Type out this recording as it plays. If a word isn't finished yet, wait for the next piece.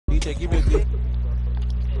check. Give me a dick.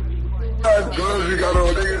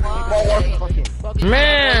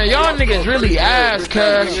 Man, y'all niggas really ass,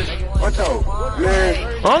 cuz. Watch out,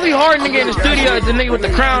 man. Only hard nigga in the studio is the nigga with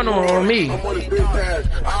the crown on me.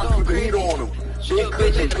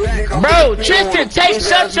 Bro, Tristan,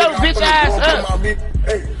 shut your bitch ass up.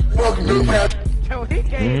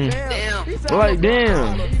 Like,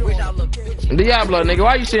 damn. Diablo, nigga,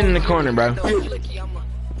 why you sitting in the corner, bro? Let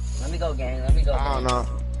me go, gang. Let me go. I don't know.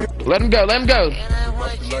 Let him go, let him go.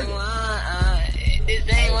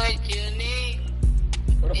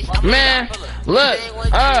 Man, look,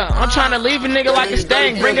 I'm trying to leave a nigga like a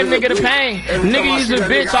stain, bring a nigga to pain. Nigga use a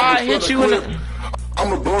bitch, I hit you in the...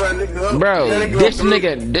 I'ma blow that nigga up. Bro, this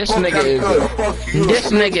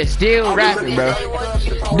nigga still rapping, bro.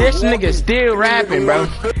 This nigga still rapping, bro.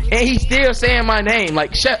 And he still saying my name,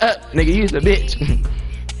 like, shut up, nigga, use a bitch.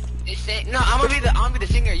 No, I'm gonna be the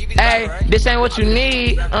singer. You be the Hey, rapper, right? this ain't what you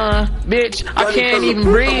need, bitch. I can't even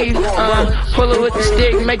breathe. Pull it with the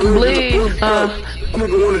stick, make him bleed.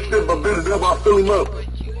 Nigga wanna step my business up, I fill him up.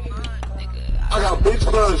 I got bitch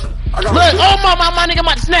slugs. Look, oh my nigga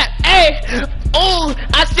about to snap. Hey, oh,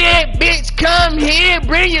 I said, bitch, come here,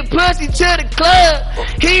 bring your pussy to the club.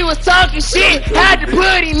 He was talking shit, had to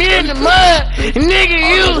put him in the mud. Nigga,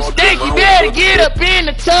 you stink, you better get up in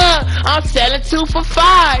the tub. I'm selling 2 for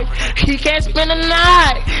 $5. He can't spend a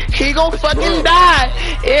night, he gon' fucking die.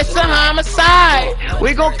 It's a homicide.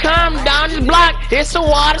 We gon' come down this block, it's a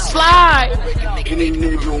water slide. Any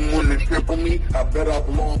nigga don't wanna trip on me, I bet I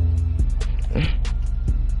belong.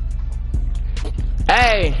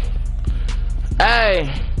 Hey,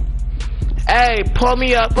 pull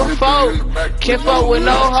me up a foe. Can't fuck with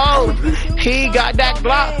no hoe. He got that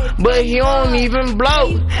Glock, but he don't even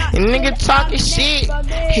blow. Nigga talking shit,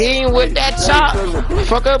 he ain't with that chop.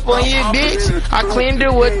 Fuck up on your bitch, I cleaned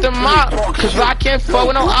her with the mop. Cause I can't fuck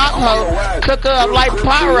with no op hoe. Cook her up like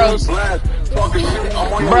pot roast.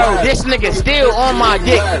 Bro, this nigga still on my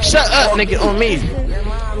dick. Shut up, nigga, on me.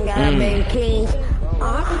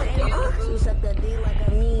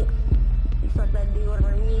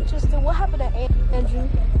 What happened to Andrew?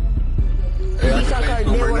 He suck her dick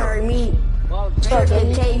with her meat.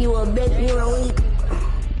 Tristan Tate, you a bitch, you a weak.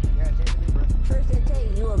 Tristan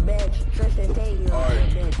Tate, you a bitch. Tristan Tate, you a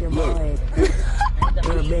bitch. You're boy.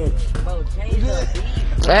 You're a bitch.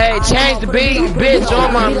 Hey, change the beat, bitch,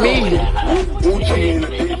 on my meat.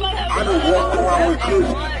 I don't walk around with kids.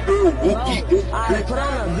 Alright, put on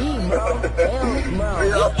a beat, bro.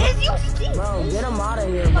 Bro, get him out of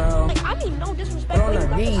here, bro. I mean, no disrespect. Put on a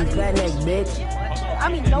beat, fat neck bitch. I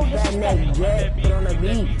mean, no Fat neck jet. Put on a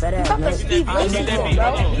beat, fat ass neck.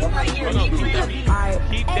 Alright,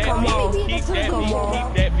 come on.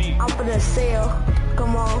 I'm for the sale.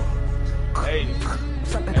 Come on.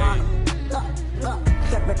 Suck the cock.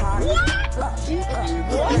 Suck the cock.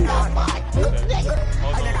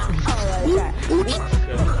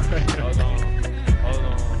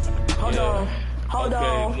 Hold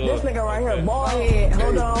on. This nigga right here, bald head.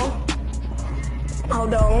 Hold on.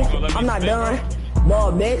 I'm not done.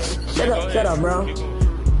 Bald bitch. Shut up, bro.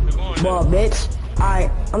 Bald bitch.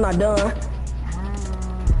 Alright, I'm not done.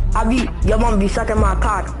 Your mama be sucking my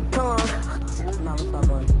cock. Come on. Nah, what's up,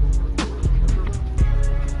 bud?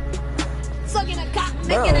 Sucking a cock,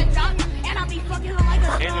 making a dump, and I be fucking her like a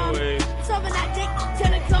dog. Sucking that dick to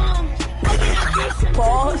the tongue.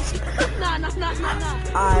 Pause. Nah.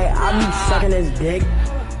 I be sucking his dick,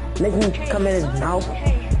 making him come in his mouth.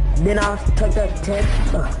 Then I touch the tip.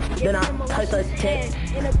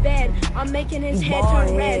 In a bed, I'm making his head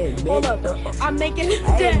turn red. Hold up, I'm making his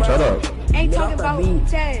dead. Shut up. Ain't talking about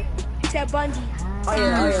Ted Bundy. Oh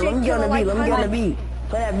yeah, let me get on the beat.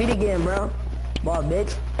 Play that beat again, bro. Ball,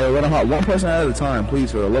 bitch. Hey, let him hop one person at a time,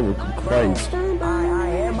 please, for the love of Christ.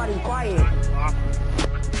 Alright, everybody quiet.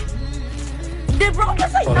 Bro,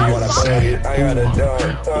 this ain't not What I say, I got it done.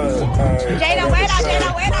 Jada, where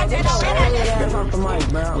Off the mic,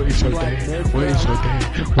 bro. What is your day?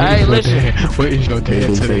 Hey, listen. What is your day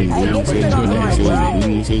today?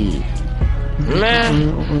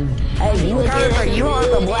 Man. Hey, you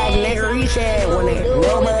want the black nigga? He said when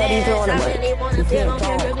nobody's on it. You can't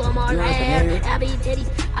talk. I be titties,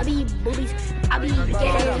 I be boobies, I be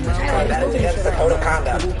That's the code of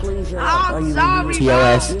conduct. I'm sorry,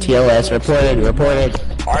 TOS, reported.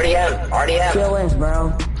 RDM. TOS,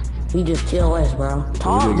 bro. He just TOS, bro.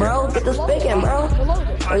 Talk, bro. Get the speaking, bro.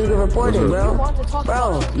 Or you can report it, bro.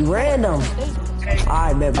 Bro, you random.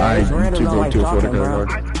 Alright, man, bro. It's random, don't like talking, bro.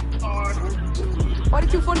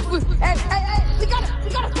 42, hey, we got a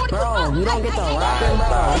 42. Bro, you don't get the rapping,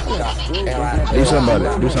 bro. Do somebody.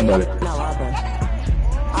 Not rapping.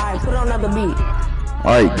 Alright, put on another beat.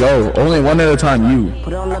 Alright, go. Only one at a time, you.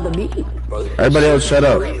 Put on another beat. Everybody else, shut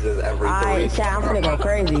up. Alright, chat, I'm finna go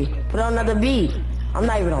crazy. Put on another beat. I'm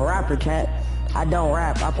not even a rapper, chat. I don't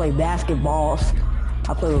rap. I play basketballs.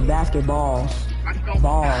 I play with basketballs.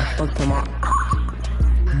 Balls. Look to my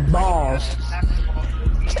balls.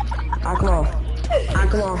 Alright, come on. Alright,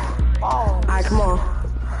 come on. Alright, come on.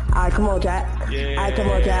 Alright, come on, chat. Alright, come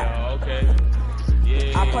on, chat. Okay.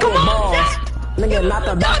 I play with balls. Nigga, not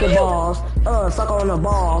the basketballs. Suck on the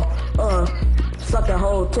ball. Suck the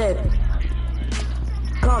whole tip.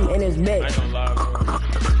 Come in his bitch.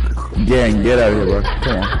 Gang, get out of here, bro.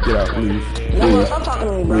 Come on, get out, leave. Yo, bro, stop talking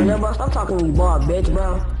to me, bro. Yo, bro, stop talking to me, boy, bitch,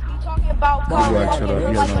 bro. Talking about Black, shut up. You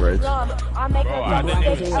have no rights. Bro, I didn't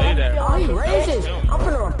even say that. Oh, he racist. I'm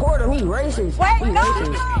finna report him. He racist. Wait, He no,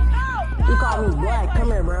 racist. You call me black.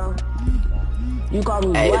 Come here, bro. You call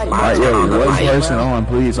me black. Alright, yo, one person on,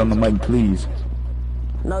 please, on the mic, please.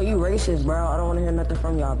 No, you racist, bro. I don't want to hear nothing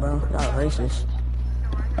from y'all, bro. Y'all racist.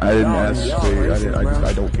 I didn't ask you.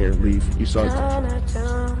 I don't care. Leave. You suck.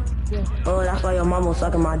 Oh, that's why your mama was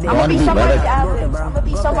sucking my dick. I'm gonna be somebody's ad-lib. bro. I'm gonna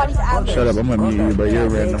be somebody's ad-lib. Shut up. I'm gonna mute you, but you're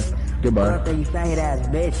random. Goodbye. Go you faggot ass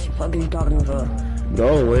bitch. Fuck you talking to me.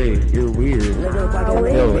 Go away. You're weird.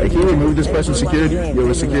 Yo, hey, can you remove this person? Security? Yo,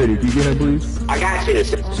 with security. Can you get him, please? I got you.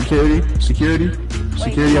 Security? Security?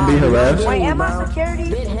 Security, I'm being harassed. Wait, am I security?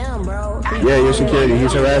 Get him, bro. Yeah, you're security.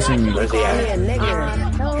 He's harassing me. Where's he at? Him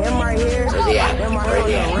right here. Where's he at? Where's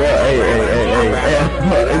he at? Bro, hey.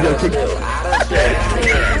 Yo, kick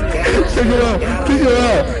him out. Kick him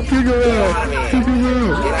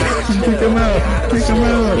out. He needs you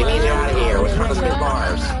out of here. We're trying to spit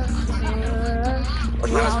bars. We're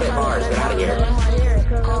trying to spit bars. Get out of here.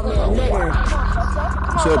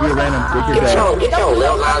 Shut up, you're random. Kick your dad. Get your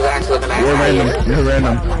Lil Nas X looking ass You're out of here. random. You're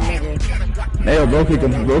random. Hey, yo, go kick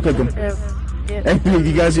him. Hey,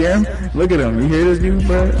 you guys hear him? Look at him. You hear this dude,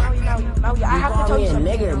 bro? I have to tell you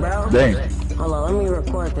something. Nigger, bro. Dang. Hold on, let me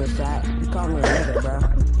record this chat. You call me a nigger, bro.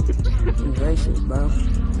 You racist, bro.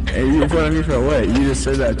 Hey, you in front of me for what? You just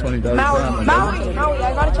said that 20,000 times. Maui,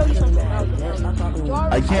 I gotta tell you something.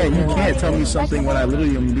 I can't. You can't tell me something when I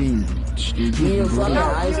literally am being stupid. You fucking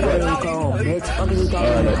ice cream cone, bitch. Fuck you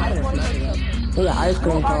talking about? Yeah, ice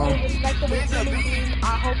cream cone. I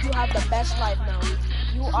hope you have the best life now.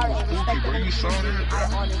 You are a respectable human. I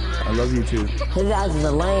honor you. I love you too. His ass is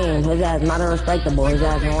a lame. His ass not respectable. His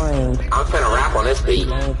ass lame. I'm finna rap on this beat.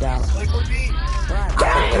 Lamed out.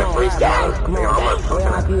 Damn, hit a freestyle. Come on, we'll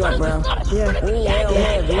hype you up, bro. Yeah, we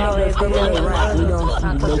don't discriminate rap. We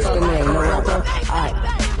don't discriminate no rapper. Alright,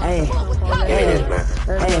 hey,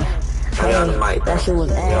 that shit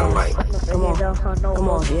was ass. Come on,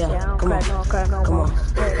 yeah, come on.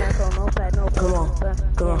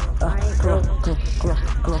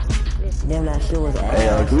 Damn, that shit was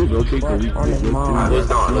ass. Hey, go kick the weak. Let's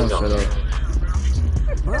go. Shut up.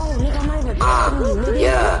 Bro, nigga, I'm not even talking to you, nigga.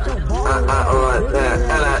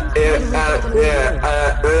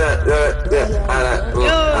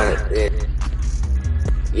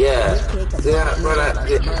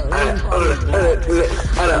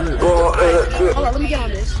 Hold on, let me get on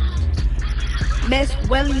this. Miss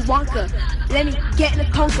Willy Wonka, let me get in the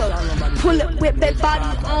conco. Pull it with that body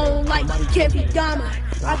on like Jeffrey Dahmer.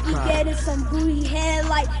 I be getting some booty hair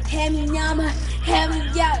like Hammy Yama. Hammy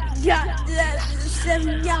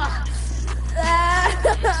Semi Ya.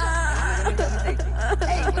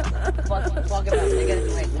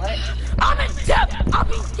 I'm in depth. I'll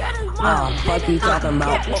be getting money. Fuck you talking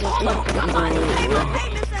about?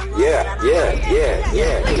 Yeah.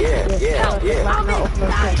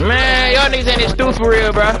 Man, y'all niggas ain't this stupid for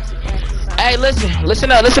real, bro. Hey, listen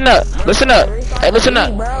up. Hey, listen up.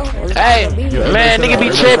 Hey, man, nigga be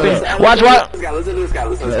tripping. Watch.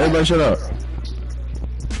 Everybody shut up.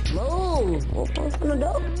 Move. What's gonna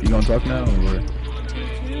do? You gonna talk now or what?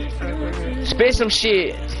 Spit some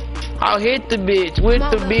shit. I'll hit the bitch with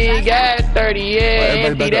the big ass 30, yeah,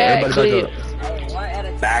 empty that clip.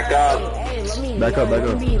 Back up. Back up.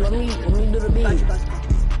 Let me do the beat.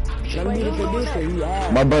 Let me be the producer. You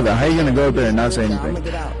ass. My brother, how you gonna go up there and not say I'm gonna anything?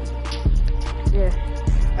 get out.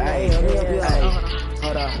 Hey,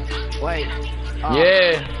 hold on. Wait.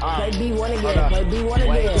 Yeah. Play B1 again. Play B1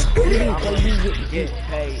 again.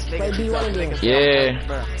 Play B1 again. Yeah.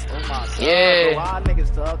 Yeah. Why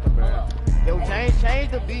niggas talking, bro? Yo, change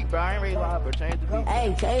the beat, bro. I ain't really lie, bro. Change the beat.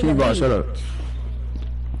 Hey, change the Keep on, beat. shut up.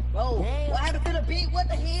 Bro, what happened to the beat? What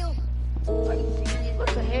the hell? What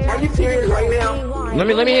the hell? Are you serious right now? Let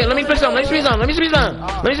me spit some. Let me spit some. What is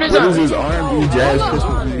this R&B jazz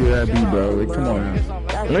Christmas music that beat, bro? Like, come on, man.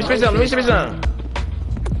 Let me spit some.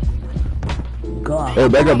 God. Hey,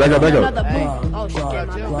 back up. Another beat. Oh shit, my bad.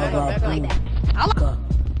 Back up. I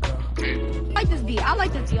like this beat. I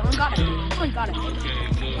like this beat. I got it.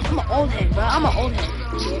 I'm an old head, bro. I'm an old head.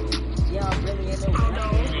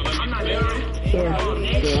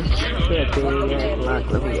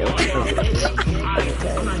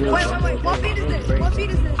 Wait. What beat is this?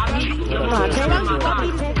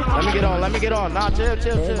 Let me get on. Nah, chill.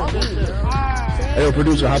 Hey, yo,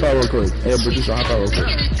 producer, hop out real quick. Yeah,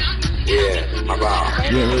 I'm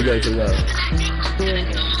out. You ain't really got to go.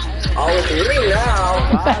 Oh, it's me now.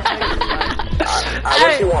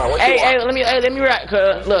 What you want? Hey, let me rap.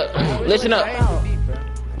 Look, listen up.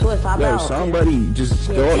 Yo, somebody just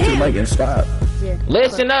go up to the mic and stop.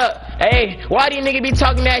 Listen up. Hey, why these niggas be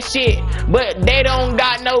talking that shit, but they don't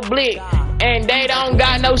got no blick and they don't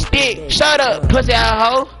got no stick? Shut up, pussy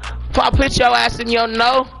asshole. If I put your ass in your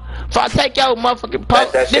nose, if I take your motherfucking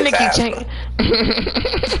poke, then they keep changing.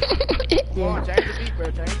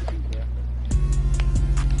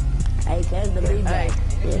 Hey, change the beat back.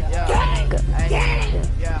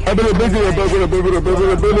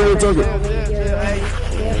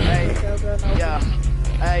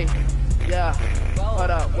 Yeah. Hold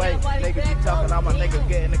up, wait, niggas be talking, all my niggas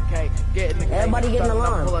get in the K, Everybody get in the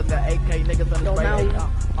line. Pull up the AK, niggas on the spray.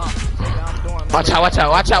 Watch out,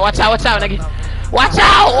 nigga. Watch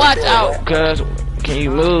out, cuz. Can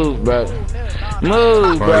you move, bro?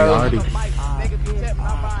 Move, bro.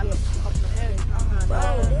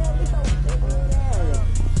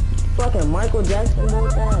 Fucking Michael Jackson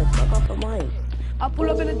wrote that. Fuck off the mic. I pull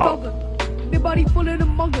up in a toga. Everybody full of the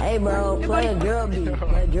monkey. Hey, bro, play a drill beat.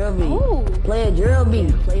 Play a drill beat. Ooh. Play a drill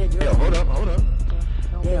beat. Yo, hold up.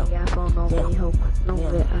 Yeah.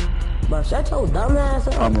 Bro, shut your dumb ass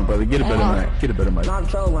up. Come on, brother, get a better mic. No, I'm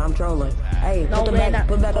trolling. Hey, put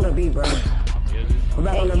back on the beat, bro. Put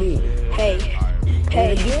back on the beat. Hey.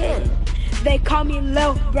 Again. They call me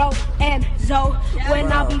Lil Bro and Zo.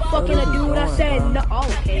 When I be fucking a dude, I said no. Oh,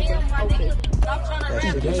 okay.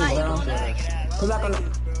 Hey, bro. Put back on the...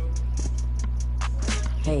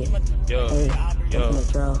 Hey. Yo.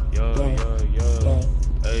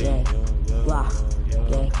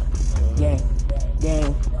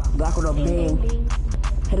 Gang. Block with a beam.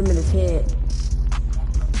 Hit him in his head.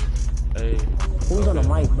 Hey. Who's on the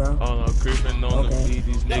mic, bro? I'm creeping on the beat.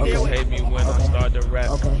 These niggas hate me when I start to rap.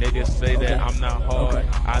 Niggas say that I'm not hard.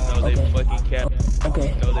 I know they fucking cap.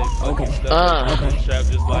 Okay. Know they fucking stuff. Trap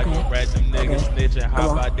just like a rat. Them niggas snitching.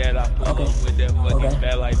 How about that? I pull up with that fucking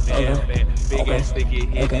bad like bam. Big ass sticky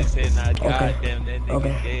hit his head. Now goddamn that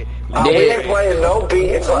nigga dead. We ain't playing no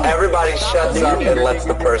beat until everybody shuts up and lets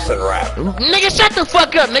the person rap. Nigga, shut the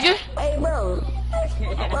fuck up, nigga. Hey, bro.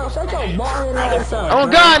 Bro, shut your bald ass up. Oh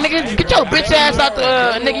God, nigga, get your bitch ass out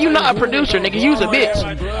the nigga. You not a producer, nigga. You's a bitch.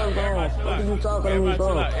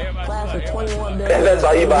 And that's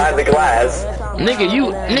why you behind the glass. Nigga,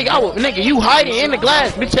 you hiding in the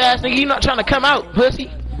glass, bitch ass nigga. You not trying to come out, pussy.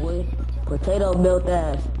 Boy, potato built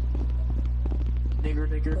ass. Nigger.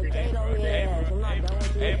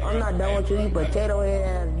 I'm not done with you, you potato head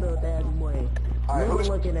ass built ass boy. Good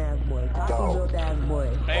looking ass boy. Cocky built ass boy.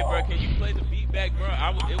 Hey, bro, can you play the beat back, bro?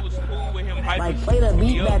 It was cool with him hyping. Like, play the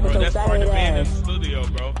beat back with your That's part of fat being in the ass. studio,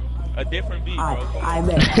 bro. A different beat, bro. I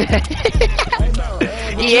bet.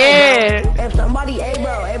 Yeah. If somebody, hey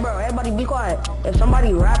bro, everybody be quiet. If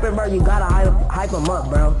somebody rapping, bro, you gotta hype them up,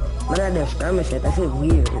 bro. None of that skirmish shit, that shit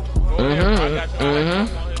weird.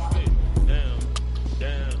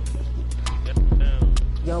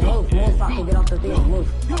 Yo, move so I can get off the thing, move.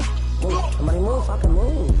 Somebody move so I can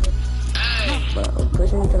move. Bro,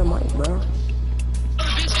 push me to the mic, bro.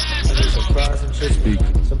 Surprising shit.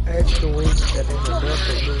 Some extra wings that ain't enough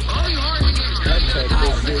for me. That type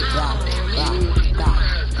of shit.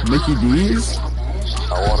 Mickey D's?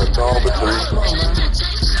 I want to call between.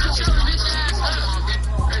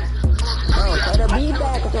 Bro, play the beat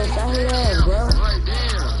back with your fat ass, bro.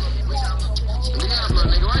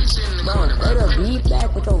 Bro, play the beat back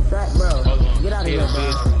with your fat, bro. Get out of here, bro.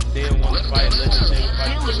 Didn't want to fight, let the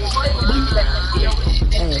nigga fight.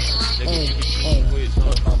 Hey.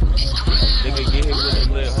 Nigga get hit with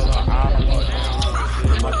a lip, hold on,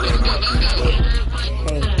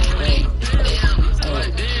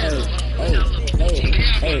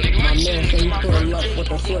 Hey, my man said he pulling up with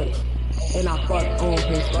the switch. And I fuck on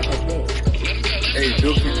his fucking dick. Hey,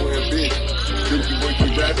 Dookie boy a bitch. Dookie boy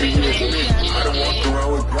keep rapping, you a snitch. I done walked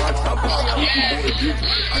around with blocks, I pop Dookie boy a bitch.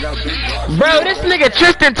 I got big blocks. Bro, this nigga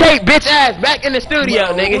Tristan Tate bitch ass back in the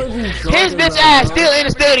studio, nigga. His bitch ass still in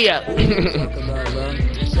the studio.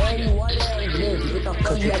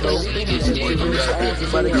 Walk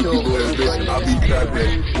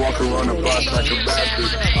around the block like a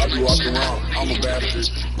bastard. I be walking around, I'm a bastard.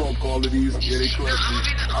 Fuck all of these, yeah, they crusty.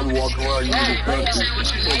 I be walking around, you niggas crusty.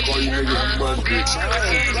 Fuck all you niggas, you busted.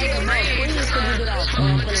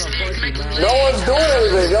 No one's doing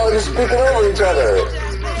anything, y'all just speaking over each other.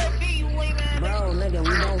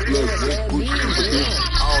 Look, this Gucci is a bitch.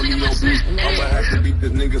 I don't need no beef. I'ma have to beat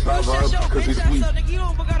this nigga's house up because he's sweet. You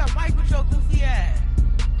don't got a mic with your goofy ass.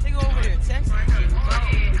 Nigga over there, text me.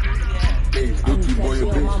 Hey, Dookie boy, a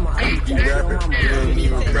bitch. You rapping, you ain't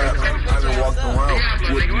even rap. I done walked around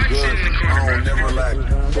with the guns. I don't never lack.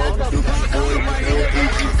 Fuck Dookie boy, no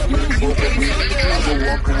Dookie. You ain't both a bitch. I go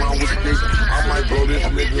walk around with sticks. I might blow this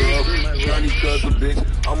nigga up. Johnny cuz a bitch.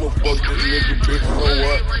 I'ma fuck this nigga bitch. So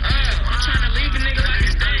what?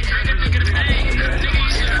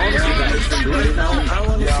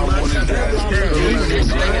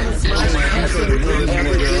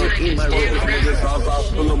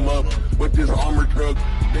 Fill him up with this armor truck.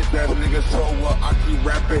 Bitch ass nigga, so what? I keep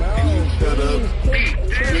rapping and you shut up.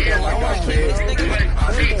 Nigga, like I said, bitch,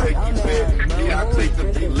 I just take you bed. Yeah, I take the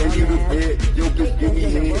beat, lay you to bed. Yo, bitch, give me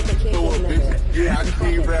head. So what, bitch? Yeah, I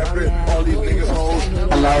keep rapping. All these niggas hoes.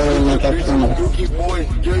 Dookie boy,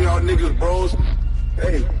 yeah, y'all niggas bros.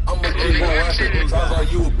 Hey, I'ma keep on rapping. Sounds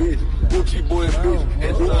like you a bitch. Gucci boy a bitch.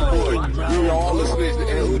 And Dookie boy. Yeah, y'all all the snitch.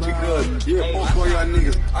 And Hoochie cuz. Yeah, fuck all y'all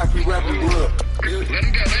niggas. I keep rapping blood. Let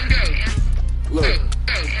him go. Look,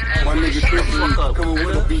 my nigga Christian coming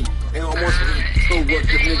with a beat. And I'm on some so what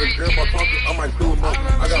this nigga grandpa talking, I might fill him up. I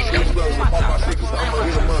got 4 slugs and 5 by 6s, I'ma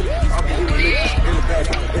hit him up. I'll be hitting niggas in the back,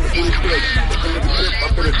 in the booty club. If the nigga trip, I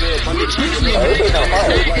put it dead. My nigga trip, you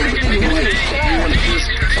wanna kiss,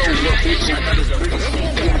 so what bitch, I got this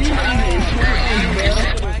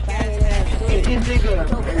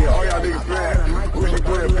Hey, all y'all niggas glad. Where's your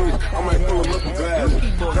boy, bitch? I might pull him up with glass.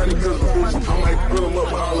 Johnny cuz a bitch, I might fill him up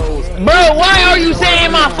with hollows. Bro, why are you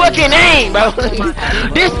saying my fucking name, bro?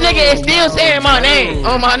 This nigga is still saying my name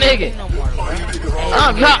on my nigga.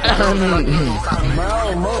 I'm not. Bro,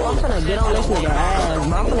 I'm finna get on this nigga ass,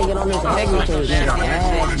 bro. I'm finna get on this executive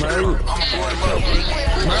ass, bro.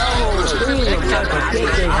 Bro, please fucking kick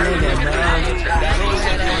this nigga,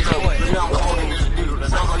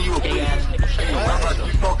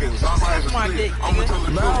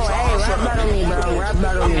 bro, hey, rap battle me, bro. Rap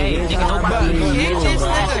battle me. Rap battle me. Hit this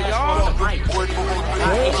nigga, y'all.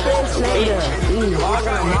 Hit this nigga. He's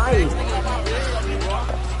hogging a mic.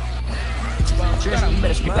 Tristan, you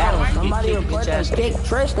better speak battle. Somebody report that kick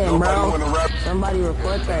Tristan, bro. Somebody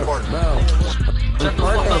report that, bro.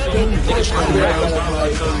 Report that kick Tristan, bro.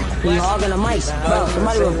 He's hogging a mic, bro.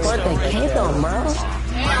 Somebody report that kick him, bro.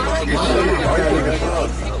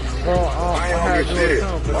 I ain't shit.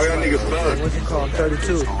 All y'all niggas son. What's it called?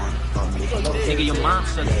 32. Nigga, your mom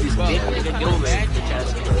sucks this dick, nigga. Get over it, bitch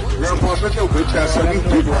ass. Grandpa, shut your bitch ass up. You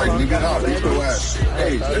dick right, nigga. I'll beat your ass.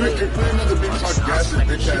 Hey, let me get another bitch talk gas this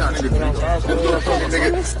bitch ass nigga. This little fucking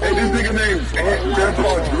nigga. Hey, this nigga named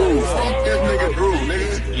Grandpa Drew. Fuck this nigga Drew, nigga.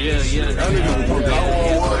 Yeah. That nigga was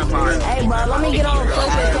fucking Hey, bro, let me get on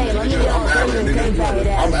Tristan tape. Let me get on Tristan tape, faggot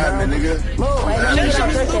ass, I'm admin, nigga. Move, hey, let me get on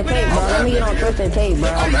Tristan tape, bro. Let me get on Tristan tape, bro.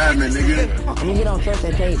 I'm admin, nigga. Let me get on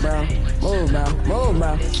Tristan tape, bro. Move, bro. Move,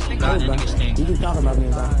 bro. Move, bro. You keep talking about me,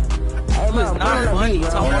 bro. Hey, bro, put on the beat, bro.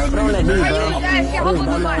 Put on the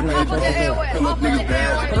beat,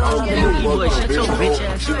 bro. Boy, shut your bitch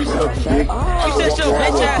ass up. You shut your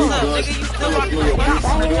bitch ass up, nigga. You still rocking with your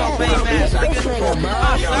baby ass, nigga. Suck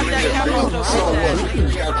that cap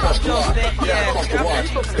off your bitch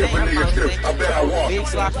ass. Big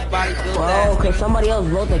sloppy body built Bro, ass. cause somebody else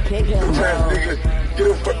wrote to kick him, bro.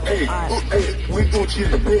 Hey, we Gucci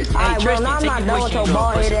the bitch. Alright, bro, now I'm not done with your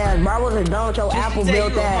bald head ass, bro. I wasn't done with your apple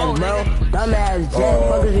built ass, bro. Dumbass jet,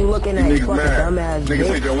 fuck is you looking at, you fucking dumbass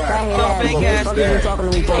bitch. Fat head ass, fuck is you talking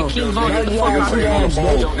to me for? Dirty ass, shoe ass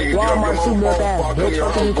bitch. Walmart shoe built ass, bitch.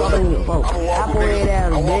 Fuck is you talking to me for? Apple head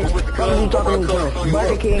ass, bitch. Fuck is you talking to me for?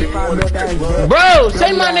 Burger King fry built ass, bitch. Bro,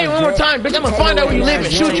 say my name one more time, bitch. I'ma find out where you live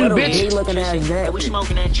and shoot you, bitch. Looking ass jet. We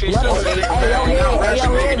smoking that Tristan. Hey,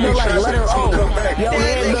 your head built like letter O. Your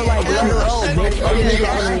head built like letter O, bitch. Fuck is you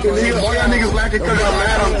talking to me for? All y'all niggas lacking cause y'all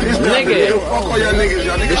mad. I'm pissed. Nigga. Fuck all y'all niggas.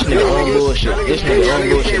 Y'all niggas This nigga on bullshit. This nigga on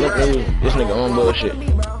bullshit. Look at me. This nigga on bullshit. Fuck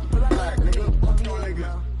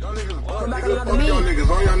y'all niggas.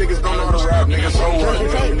 All y'all niggas don't know how to rap, nigga. So what?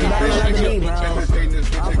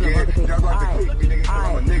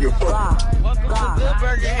 I'm a nigga. Fuck. Welcome to Good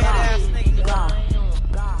Burger head ass nigga.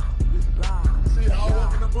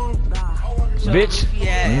 Bitch,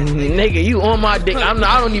 nigga, you on my dick. I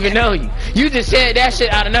don't even know you. You just said that shit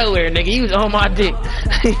out of nowhere, nigga. You was on my dick.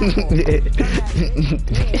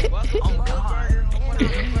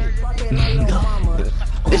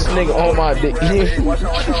 This nigga on my dick. Watch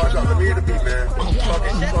out. Let me hear the beat, man.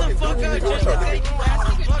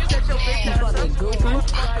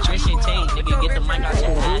 Tristan Tate, nigga, get the mic out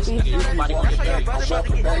your ass, nigga. Everybody gonna get buried. Shut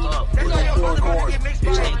the fuck up.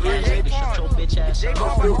 Stay ass, nigga. Shut your bitch ass up.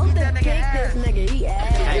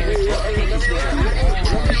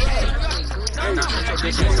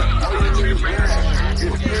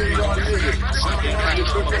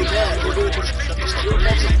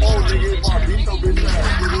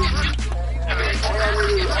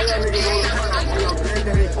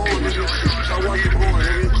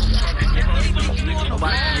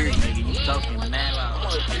 Nobody can hear you, nigga. You talking mad loud.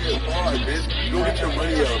 Go get your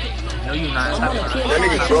money up. No, you not. That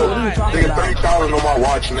nigga broke. Nigga, 30,000 on my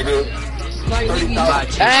watch, nigga.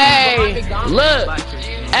 30,000. Hey, look.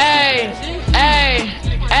 Hey.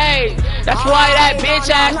 That's why that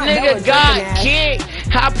bitch ass nigga got kicked.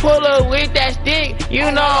 I pull up with that stick.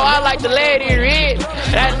 You know I like the lady rich.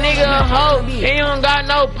 That nigga a hoe. He don't got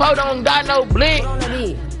no po, don't got no blick.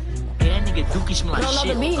 That nigga Dookie smell like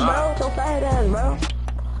shit. Beat, bro. So fat ass, bro.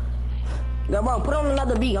 Yo, bro, put on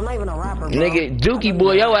another beat. I'm not even a rapper, bro. Nigga, Dookie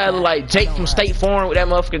boy, your ass look like Jake from State Farm with that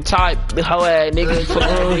motherfucking type. The hoe ass nigga.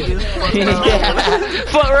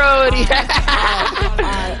 Fuck road.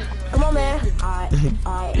 Come on, man.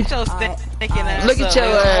 Get your stinking ass. Look at your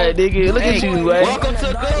ass, nigga. Look at you, man. Welcome to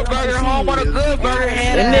Good Burger, home of the Good Burger.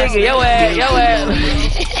 Nigga, your ass.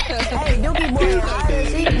 Hey, Dookie boy.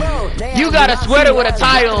 See, bro. You got a sweater with a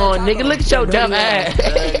tie on, nigga. Look at your dumb ass.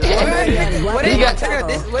 What is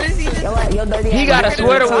he? He got a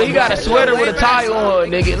sweater with a tie on,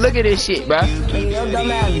 nigga. Look at this shit, bro. Your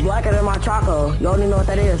dumb ass blacker than my choco. You don't even know what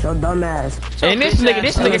that is. Your dumb ass. And this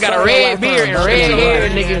nigga got a red beard and red hair,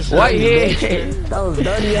 nigga. White hair. Those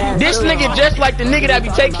dirty ass. This nigga just like the nigga that be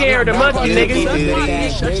take care of the monkey,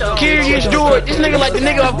 nigga. Curious George. This nigga like the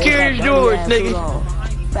nigga off Curious George, nigga.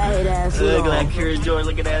 Fat ass. Look like Curious George.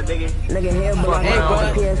 Look at that nigga. Nigga hair black.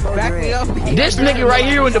 Back me up. This nigga right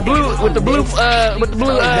here with the blue damn, I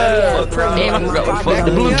forgot what the fuck,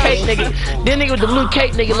 the blue cake nigga. This nigga with the blue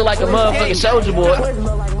cake nigga look like a motherfucking soldier boy.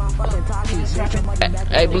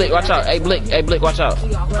 Hey Blick, watch out. Hey Blick, watch out.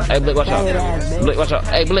 Hey Blick, watch out. Blick, watch out.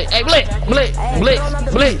 Hey Blick, Blick.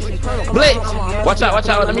 Watch out. Let me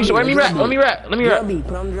rap. Put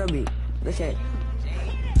on the drill beat. Listen.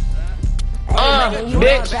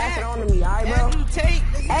 Bitch.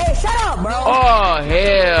 Hey, shut up, bro. Oh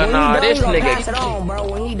hell nah, this nigga. Pass it on, bro.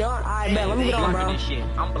 When he done, alright, man. Let me get on, bro.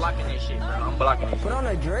 I'm blocking this shit, bro. Put on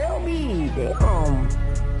a drill beat. Damn.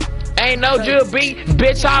 Ain't no drill beat,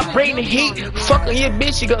 bitch. I bring the heat. Fucking your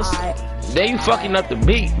bitch, you go. Then you fucking up the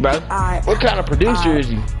beat, bro. What kind of producer is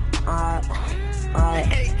you? Hey,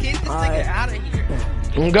 get this nigga out of here.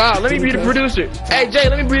 God, let me be the producer. Hey Jay,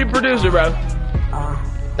 let me be the producer, bro.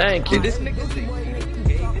 Thank you. This nigga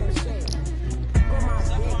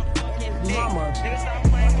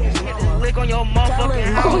lick on your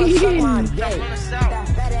motherfucking house. Oh, yeah.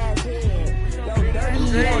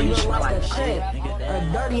 A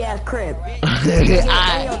dirty ass crib.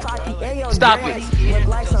 Stop it.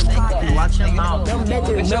 Watch your mouth.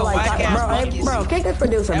 Bro, kick this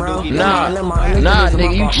producer, bro. Nah,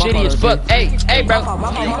 nigga, you shitty as fuck. Hey, bro.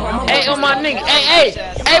 Hey, on my nigga. Hey,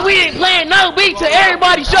 we ain't playing no beat to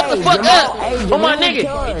everybody. Shut the fuck up. On my nigga.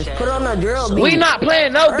 Put on a drill beat. We not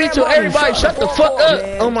playing no beat to everybody. Shut the fuck up.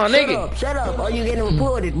 On my nigga. Shut up. Or you getting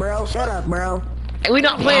reported, bro. Shut up, bro. We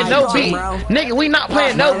not playing no beat, nigga. We not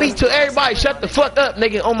playing no beat to everybody. Shut the fuck up,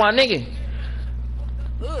 nigga. On my nigga.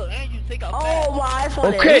 Oh my!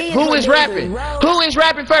 Okay, who is rapping? Who is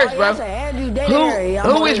rapping first, bro?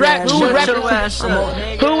 Who is rapping? Who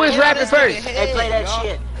is rapping first? Hey, play that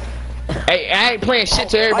shit. Hey, I ain't playing shit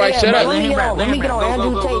to everybody. Shut up. Let me get on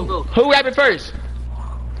Andrew Tate. Who rapping first?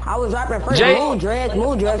 I was rapping first. Jay? Moon Dress.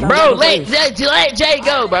 Bro, let Jay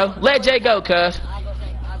go, bro. Let Jay go, cuz.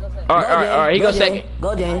 Alright, he go second.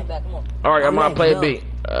 Go, Jay. Alright, I'm gonna play a beat.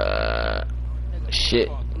 Shit.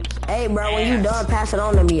 Hey, bro, when you done, pass it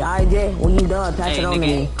on to me, alright, Jay? When you done, pass it on to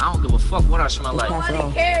me. I don't give a fuck what I smell like.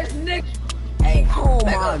 Nobody cares, nigga. Hey, oh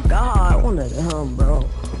my god, what the hell, bro?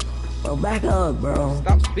 Bro, back up, bro.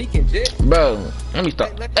 Stop speaking, Jay. Bro, let me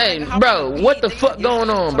stop. Hey, bro, what the fuck going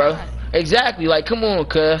on, bro? Exactly, like, come on,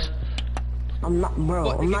 cuz. I'm not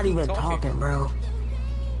even talking, bro.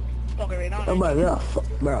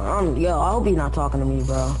 Bro, I hope he's not talking to me,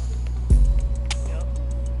 bro.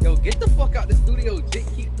 Yo, get the fuck out the studio, Jake.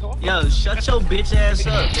 Keep talking. Yo, shut your bitch ass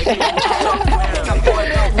up,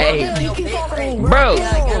 Hey, bro.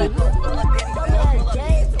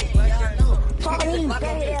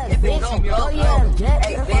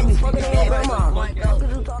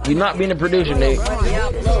 You're not being a producer, Nate.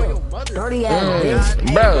 Dirty ass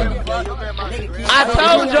bitch. Bro, I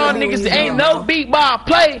told y'all niggas there ain't no beat by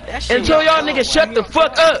play until y'all niggas shut the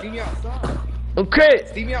fuck up. Okay.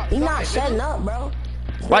 He not shutting up, bro.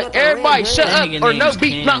 Like everybody shut up or no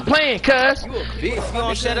beat not playing, cuz. If you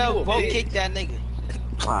don't shut up, go kick that nigga.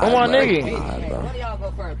 I'm on nigga.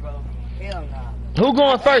 Who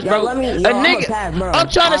going first, bro? A nigga. I'm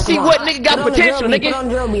trying to see what nigga got potential, nigga. Put on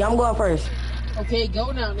drill beat. I'm going first. Okay,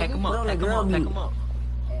 go now, nigga. Put on the drill beat.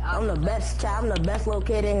 I'm the best, chat. I'm the best little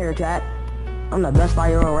kid in here, chat. I'm the best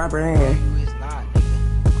 5-year-old rapper in here.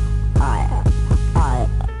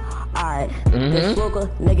 Alright. This Luka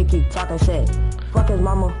nigga keep talking shit. Fuck his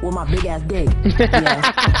mama with my big ass dick.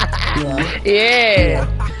 Yeah.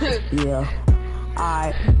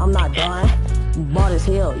 Alright, I'm not done. You bought his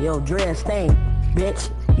heel, yo, dread stain, bitch.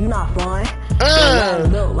 You not fun. You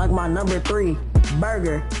built like my number 3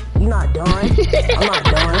 burger. You not done. I'm not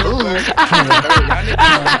done.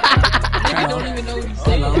 I don't even know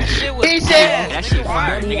what he said. He said,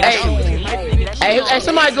 hey,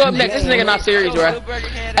 somebody go up next. This nigga not serious, bro.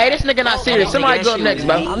 Hey, this nigga not serious. Somebody go up next,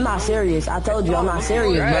 bro. I'm not serious. I told you I'm not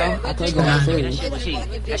serious, bro. I told you I'm not serious.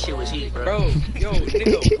 That shit was heat, bro. Yo,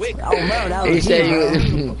 nigga, oh, bro, that was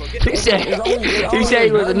he said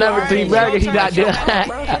he was a number 3 burger. He not done.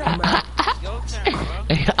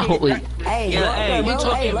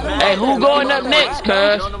 Hey, who going up next,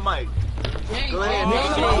 cuz?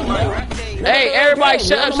 Hey, everybody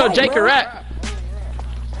shut up so Jay can rap.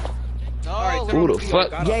 Who the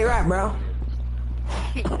fuck? Jay rap, bro.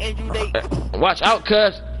 Watch out,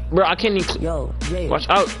 cuz. Bro, I can't even. Yo, Jay. Watch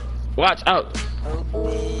out. Watch out.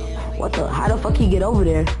 What the? How the fuck he get over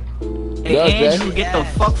there? Hey, Andrew, get the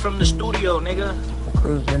fuck from the studio, nigga.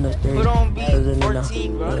 Cruise in the street. Put on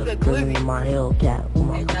B14, bro. Cruising in my Hellcat.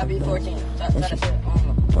 Not B14.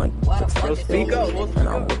 Speak up. And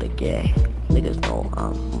I'm with the gay. Niggas know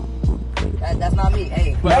that's not me.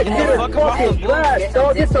 Hey, that shit is fucking trash,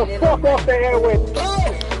 dog. Get the fuck off the airway.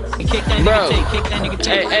 Kick that nigga, kick that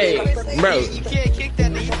nigga. Hey, bro. You can't kick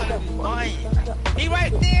that nigga. He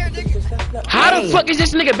right there, nigga. How the fuck is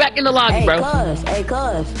this nigga back in the lobby, bro? Hey,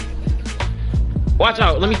 cuz. Watch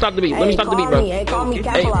out. Let me stop the beat. Let me stop the beat, bro. Hey, call me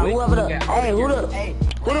Capella. Whoever the. Hey, who the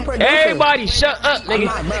producer? Everybody shut up,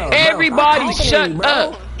 nigga. Everybody shut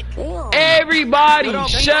up. Everybody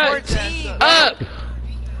shut up.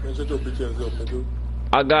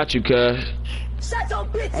 I got you, cuz. Shut your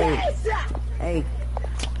bitch ass up. Hey.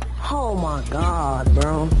 Oh my god,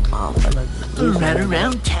 bro. I'm gonna run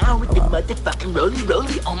around town with the motherfucking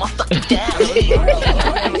rolly on my fucking down.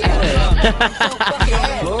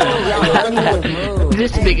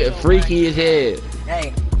 This nigga freaky as hell.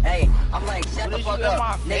 Hey, I'm like, shut the fuck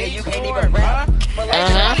up. Nigga, you can't even rap.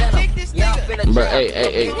 Bro,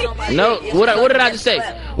 hey. No, what did I just say?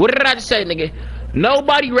 What did I just say, nigga?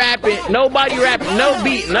 Nobody rapping, no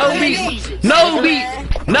beat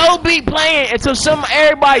playing until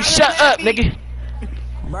everybody shut up, nigga.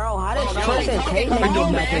 Bro, how did Tristan take me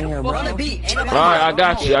back in here, bro? Alright, I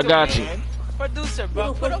got you. Producer,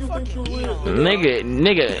 bro, put a fucking beat on.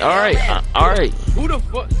 Nigga, alright. Who the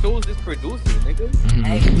fuck chose this producer, nigga?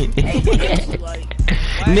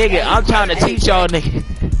 Nigga, I'm trying to teach y'all, nigga.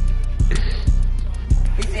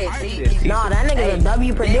 Nah, that nigga's a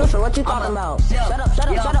W producer. What you talking about? Shut up.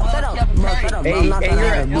 Bro, shut up. Bro, I'm not trying to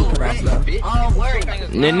have a beat rap, bro.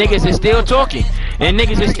 The niggas is still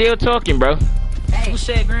talking. Bro. Who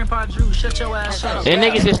said Grandpa Drew? Shut your ass up. And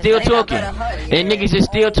niggas is still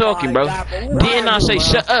talking. Bro. Didn't I say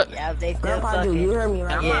shut up? Grandpa Drew, you heard me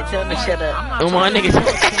right? Yeah, tell me shut up. Come on, niggas.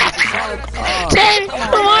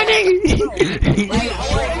 Come on, niggas.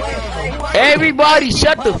 Everybody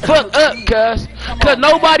shut the fuck up, cuz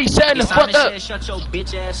nobody shutting the fuck up. Shut your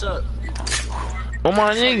bitch ass up. Come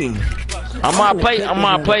on, nigga. I'm gonna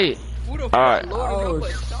play it. Alright. Oh,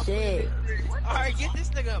 shit. Alright, get this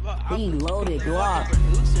nigga up. He loaded Glock.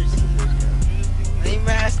 Hey,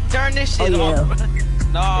 man, turn this shit off.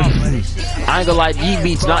 No, but this shit. I ain't gonna lie, these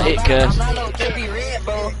beats not it, cuz. I'm not no Trippy Red,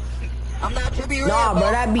 bro. I'm not Trippy Red. Nah,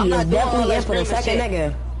 bro, that beat is definitely in for the second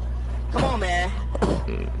nigga. Come on, man.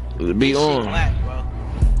 The beat on.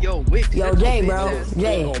 Yo, Jay, bro.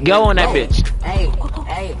 Jay. Go on that bitch. Hey.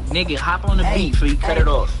 Nigga, hop on the beat before you cut it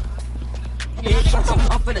off. Bitch,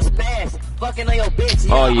 I'm finna spaz. Fucking on your bitch.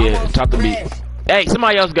 Oh, yeah. Talk the beat. Hey,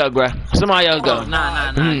 somebody else go, bro. Somebody else go.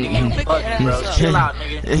 Nah, nigga. You bugging, bro. Chill out,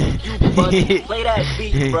 nigga. You bugging. Play that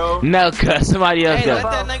beat, bro. No, cuz. Somebody else go. Let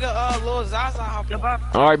that nigga, Lil Zaza hop on.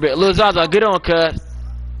 Alright, but Lil Zaza, get on, cuz.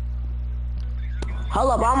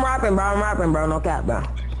 Hold up, I'm rapping, bro. No cap, bro.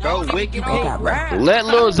 Bro, Wick, you can't rap. Let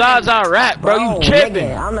Lil Zaza rap, bro. You tripping?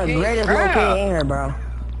 Nigga, I'm the greatest little kid in here, bro.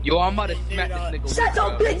 Yo, I'm about to smack this nigga. Shut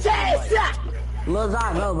your bitch ass up! Lil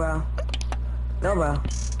Zaza, go, bro. Go, bro.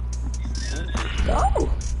 Go.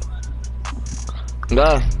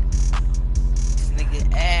 Go. This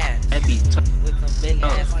nigga ass. That be with some big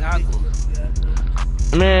ass goggles.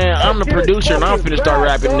 Man, I'm the producer and I'm finna start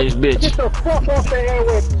rapping this bitch. Get the fuck off the air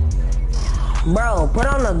with. Bro, put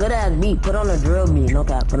on a good ass beat. Put on a drill beat. No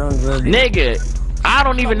cap, put on a drill beat. Nigga, I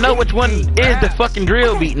don't even know which one is the fucking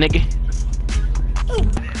drill beat, nigga.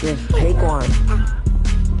 Just pick one.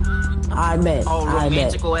 I bet. Oh, I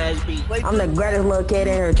bet. romantical ass beat. I'm the greatest little kid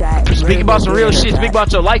in here, chat. Speak about some real shit. Speak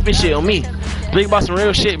about your life and shit on me. Speak about some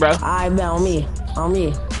real shit, bro. I bet on me. On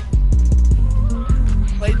me.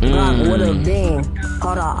 Rock with a beam.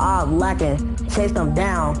 Called a op lacking. Chased him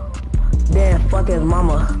down. Then fuck his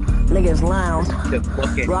mama. Niggas lounge.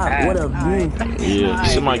 Rock with a beam. Yeah,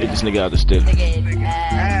 somebody get this nigga out the stick.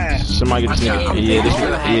 Somebody get this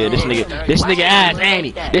nigga. This nigga ass, ain't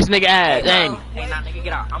he? This nigga ass, ain't he? Hey, nah, nigga,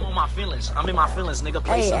 get out. I'm on my feelings. I'm in my feelings, nigga.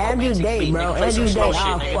 Play Hey, some Andrew romantic Date, beat, bro. nigga. Play some Andrew slow Date, shit,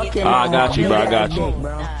 I'll nigga. fuck your I got you, bro. I got you.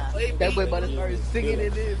 That boy about to start singing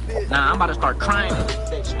in this bitch. Nah, I'm about to start crying with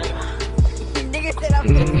this bitch, nigga. Nigga said I'm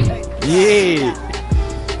Yeah.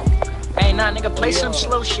 Hey, nah, nigga, play some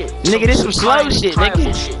slow shit. Nigga, this some slow shit,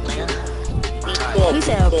 nigga. He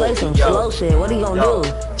said play some slow shit. What he gonna do?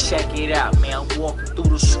 Check it out, man. I'm walking through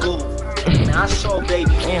the school. Man, I saw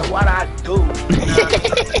baby, man, what I do?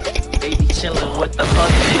 Baby chilling with the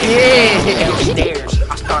other nigga downstairs.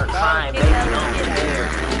 I start crying, baby, on the air.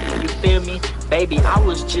 You feel me? Baby, I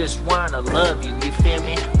was just wanting to love you, you feel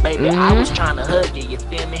me? Baby, I was trying to hug you, you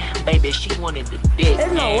feel me? Baby, she wanted the dick,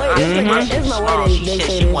 There's no man. way. I said my shit There's no small. way She they said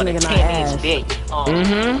say she this wanted nigga not 10 ass. inch dick.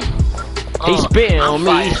 He spitting on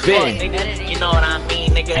me, he I'm spitting. fire, nigga. You know what I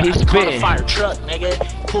mean, nigga? He I call a spitting. fire truck, nigga.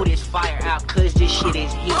 Pull this fire out, cause this shit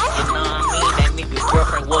is heat. You know what I mean? That nigga's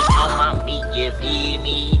girlfriend was on my meat, you feel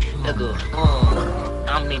me? Nigga,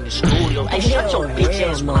 I'm in the studio. Hey, shut your bitch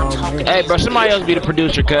ass when I'm talking. Hey, bro, somebody else be the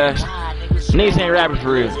producer, cuz. Niggas ain't rapping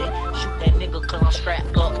for real. Shoot that nigga cause I'm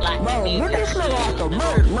strapped up like Bro, me. get this nigga off the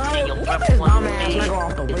boat, bro. Get this dumb ass nigga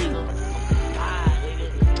off the boat.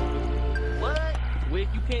 Wick,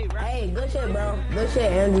 you can't rap. Hey, good shit, bro. Good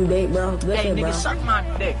shit, Andrew Date, bro. Good Hey, shit, bro. nigga, suck my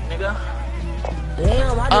dick, nigga.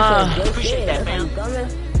 Damn, I just said good appreciate shit. that, That's how you man. coming?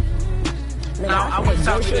 Nigga, Nah, I was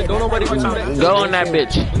talking to Don't nobody want talk to. Go on that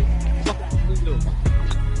bitch.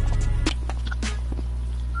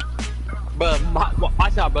 Bro,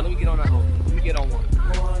 watch out, bro. Let me get on that hole. Let me get on one.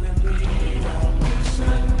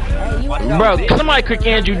 Bro, somebody click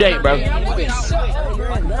Andrew Date, bro. Hey,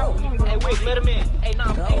 wait, let him in. Hey,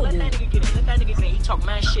 nah, hey, let that nigga get in. Let that nigga get in. He talk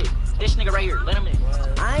mad shit. This nigga right here, let him in.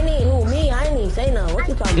 I ain't need who, me? I ain't need say nothing. What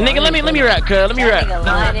you talking about? Nigga, let me rap, cuz. Let me rap.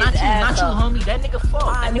 Nah, not you, homie. That nigga fuck.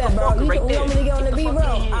 I That nigga bet, bro. fuck You right want me to there. get on the beat, bro?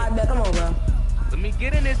 I bet. Come on, bro. Let me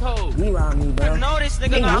get in this hole. You round me, bro. No, this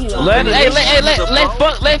nigga not too.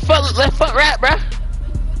 Let fuck rap, bro.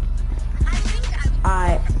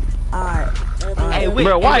 Alright. Hey, Wick.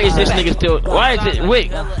 Bro, why is this nigga still? Why is it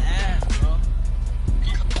Wick?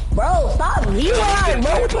 Bro, stop me riding,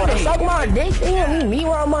 bro. You trying to suck my dick? Damn, me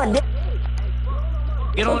ride my dick.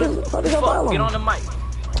 Get on the mic.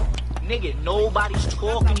 Nigga, nobody's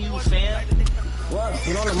talking to you, fam. What?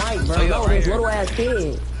 Get on the mic, bro. No, this little ass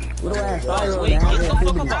kid. Little ass 5-year-old Wait, that get the has fuck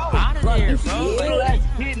puberty. up out of here, bro. Little ass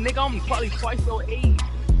kid, nigga, I'm probably twice your age.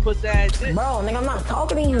 Puss ass shit. Bro, nigga, I'm not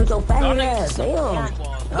talking to you, so fat ass. Damn.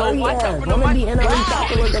 Oh, watch out yeah. for the Wanna be mic. in a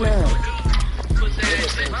chocolate looking ass.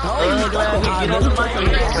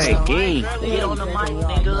 Get on the mic,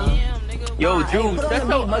 nigga. Yo, Drew, shut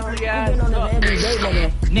your ugly ass up.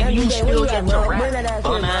 Nigga, you still get to Bring that rap. ass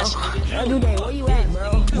Bum here, ass bro. nigga. Andrew Day, where you at,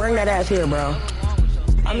 bro? Bring that ass here, bro.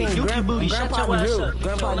 I mean, Hey, Dookie Booty, shut your ass Drew. up.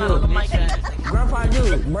 Grandpa Not on the Drew. mic. Grandpa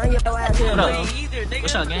Drew, bring your ass here, bro.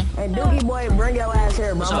 What's up, gang? Hey, Dookie boy, bring your ass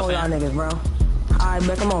here, bro. What's I'm up, on y'all fam? niggas, bro. Alright,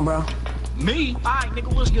 man, come on, bro. Me? Alright,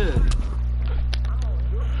 nigga, what's good?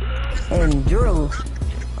 And Drew.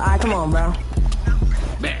 Alright, come on, bro.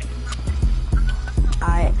 Back.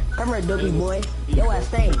 Alright, come here, Dookie boy. Yo ass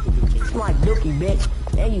stink. It's like Dookie, bitch.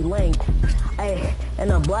 And you lame. Hey, and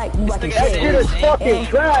the black, you like a shit. That shit is fucking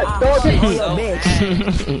trash, dog. On your bitch.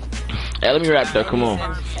 Hey, let me rap though. Come on,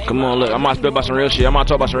 look, I'm gonna spit about some real shit. I'm gonna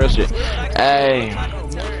talk about some real shit. Hey,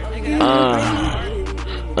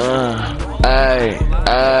 hey,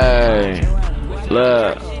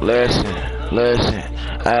 look, listen,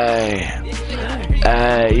 hey,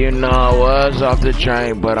 you know I was off the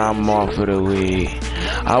train, but I'm off of the weed.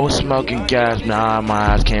 I was smoking gas, now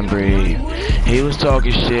my eyes can't breathe. He was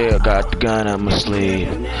talking shit, I got the gun up my sleeve.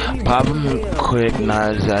 Pop him quick,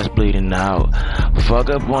 now his ass bleeding out. Fuck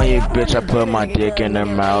up on your bitch, I put my dick in her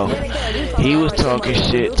mouth. He was talking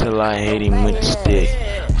shit till I hit him with the stick.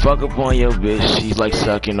 Fuck up on your bitch, she's like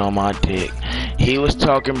sucking on my dick. He was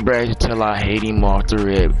talking brazy till I hate him off the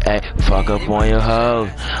rip. Ay, fuck up on your hoe,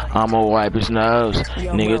 I'ma wipe his nose.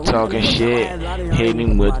 Nigga talking shit, hit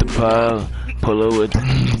him with the pole. Pull it with the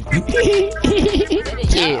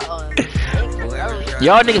yeah.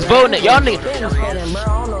 Y'all niggas voting it, y'all niggas.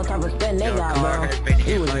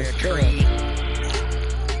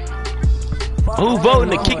 Who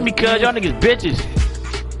voting to kick me cuz y'all niggas bitches?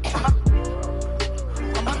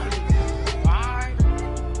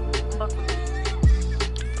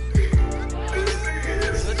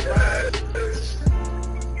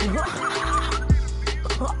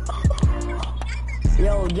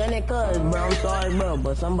 Yo, Jenny cuz, bro, I'm sorry, bro,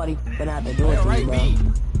 but somebody gonna have to do it to me, bro.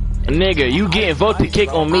 Nigga, you getting vote to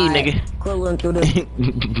kick on me, nigga.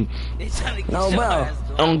 No, bro.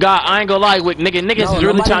 On God, I ain't gonna lie, Wick, nigga. Niggas is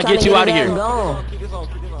really trying to get you out of here.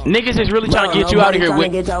 Niggas is really trying to get you out of here,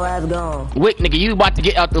 Wick. Wick, nigga, you about to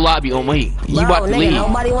get out the lobby on me. You about to leave.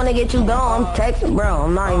 Nobody wanna get you gone. I'm texting, bro.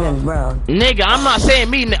 I'm not even, bro. Nigga, I'm not saying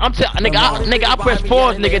me. Nigga, I press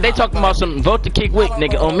pause, nigga. They talking about some vote to kick Wick,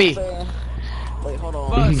 nigga, on me. Wait, hold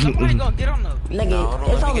on. Somebody gonna get on the nigga,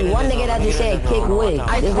 it's only one nigga that just said kick Wick.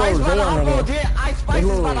 This little Zayo nigga. Ice Spice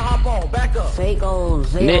is about to hop on. Back up. Fake old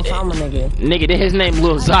Zayo Sama nigga. Nigga, his name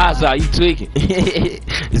Lil Zaza. You tweaking.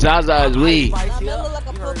 Zaza is weed.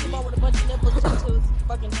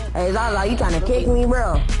 Hey, Zaza, you trying to kick me,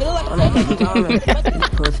 bro?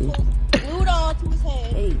 Pussy.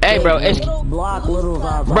 Hey, bro, block little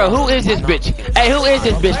Zaza. Bro, who is this bitch? Hey, who is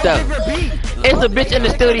this bitch though? It's a bitch in the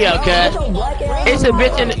studio, cuz. It's a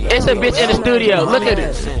bitch in the studio. Look at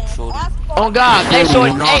it. On God. Hey,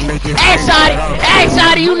 shorty. Hey,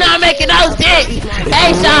 Shotty, you not making no sense.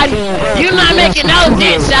 Hey, Shotty, you not making no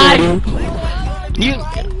sense, Shotty. You.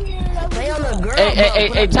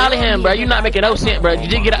 Hey, Tallyham, bro, you not making no sense, bro. You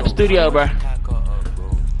just get out the studio, bro.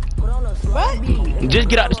 What? Just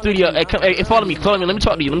get out the studio. Hey, come. Hey, follow me. Let me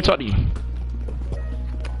talk to you.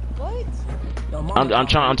 What? I'm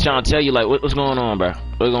trying to tell you like what's going on, bro.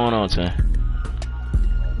 What's going on, son?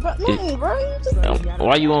 But nothing, bro. You just...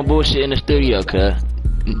 Why you on bullshit in the studio, cuz?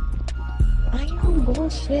 I ain't on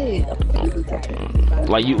bullshit.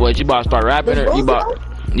 Like you about to start rapping or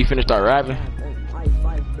you finna start rapping?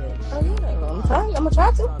 I'm gonna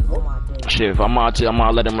try to. Shit, if I'm gonna tell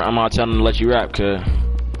them to let you rap, cuz.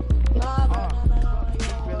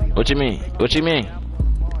 What you mean? Just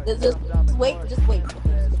wait.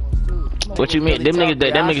 What you mean? Them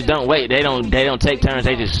niggas don't wait. They don't take turns.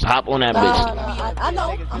 They just hop on that bitch. I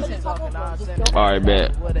know. I'm gonna just hop on. All right,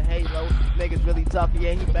 bet. Niggas really tough,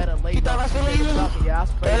 yeah, he better lay low. Yeah,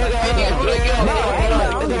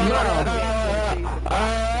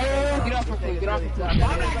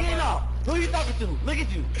 get off. Who you talking to? Look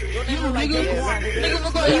at you.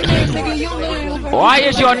 Why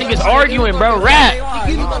is y'all niggas arguing, bro? Rap.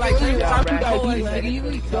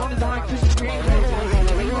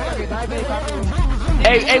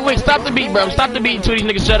 Hey, wait, stop the beat, bro. Stop the beat until these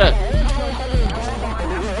niggas shut up.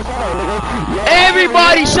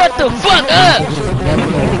 Everybody shut the fuck up.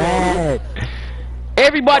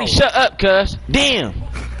 Everybody shut up, cuz. Damn.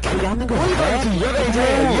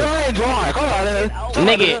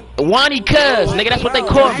 Nigga, Wani cuz, nigga, that's what they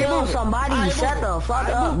call me. Somebody shut the fuck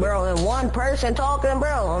up, bro. And one person talking,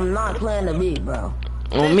 bro. I'm not playing the beat, bro.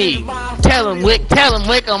 On me. Tell him, Wick,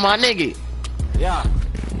 on my nigga. Yeah.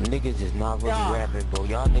 Niggas is not really rapping, bro.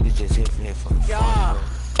 Y'all niggas just here for the fun, bro.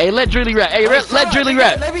 Hey, let Drilly rap. Hey, let Drilly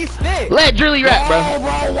rap. Let Drilly rap, bro.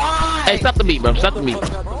 Hey, stop the beat, bro. Stop the beat.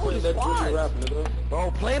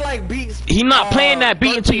 Bro, play like beats. He not playing that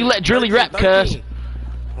beat until you let Drilly rap, cuz.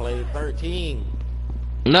 Play 13.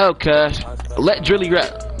 No, cuz. Let Drilly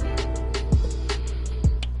rap.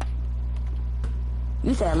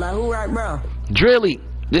 You said let who rap, bro? Drilly.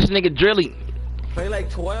 This nigga Drilly. Play like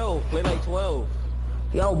 12.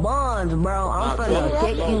 Yo, Bonds, bro, I'm finna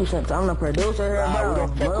kick you since I'm the producer here, bro.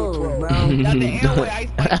 Move, bro.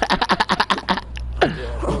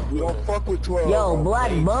 We don't fuck with 12. Yo,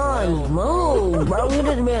 Black Bonds, move, bro. You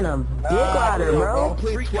just been a dick rider, bro.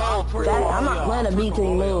 I'm not playing a beat till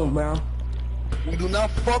you move, bro. We do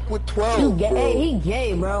not fuck with 12. You gay, he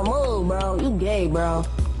gay, bro. Move, bro. You gay, bro.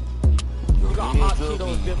 No.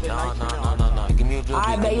 Give me a drill beat.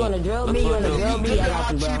 I bet you want a drill beat, I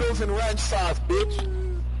got you, bro. Cheetos and ranch sauce, bitch.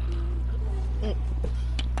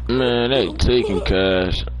 Man, they taking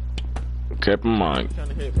cash. Keep in mind. Who trying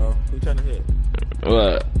to hit, bro? Who trying to hit?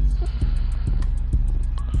 What?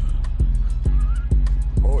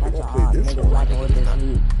 That's a hot nigga lacking with this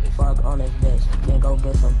heat. Fuck on this bitch, then go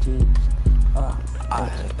get some tea.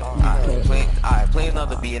 Alright, play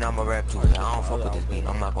another beat and I'ma rap to it. I don't fuck with this beat,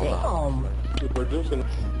 I'm not gonna lie.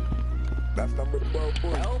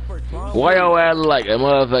 Why your ass look like a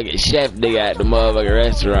motherfucking chef nigga at the motherfucking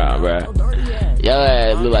restaurant, bro? Your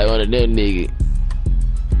ass look like one of them niggas.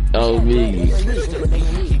 Oh, me.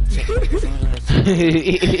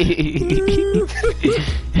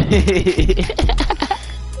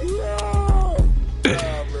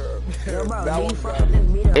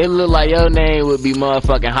 It look like your name would be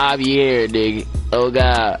motherfucking Javier, nigga. Oh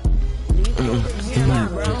God.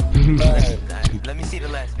 Let me see the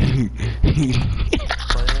last beat.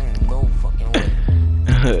 No fucking way.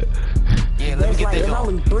 Yeah, let me get this There's on.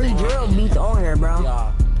 only 3 drill beats on here, bro.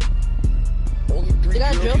 Only 3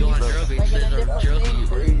 drill beats.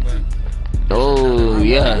 Oh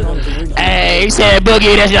yeah. Hey, he said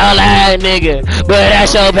Boogie, that's your lie, nigga. But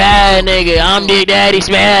that's your bad, nigga. I'm Big Daddy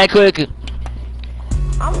Smack Quicker.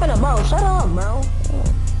 I'm finna, bro, shut up, bro.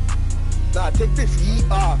 Nah, take this yeet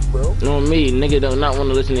off, bro. On me, nigga do not want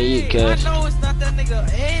to listen to you, cuz. I know it's not that nigga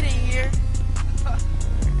head in here.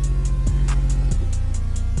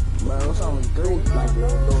 Bro, it's only 3, like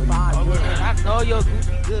 5 I know your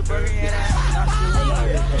goofy good burger head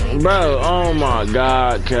ass. Bro, oh my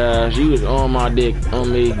God, cuz. You was on my dick,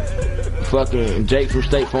 on me. Fucking Jake from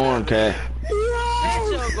State Farm, cuz.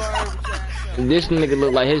 This nigga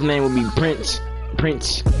look like his name would be Prince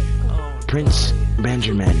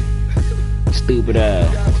Benjamin. Stupid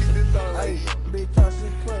ass.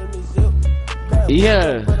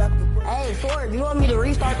 Yeah. Hey, Ford, you want me to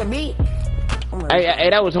restart the beat? Hey,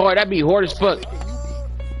 that was hard. That be hard as fuck.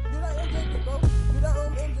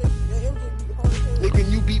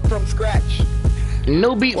 Nigga, you beat from scratch.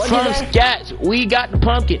 No beat from scratch. We got the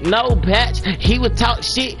pumpkin, no patch. He would talk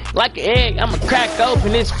shit like an egg. I'ma crack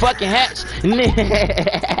open this fucking hatch.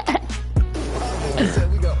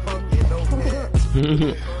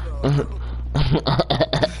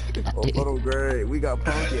 Oh, great. We got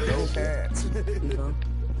pumpkin, no cats.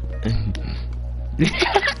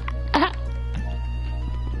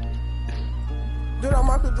 Dude, I'm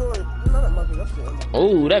Michael Jordan. Not Michael, that's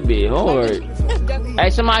Oh, that be hard. Hey,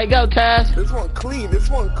 somebody go, cuz. This one clean. This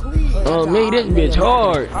one clean. Oh, me, this bitch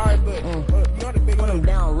hard. Alright, but you know the big Put him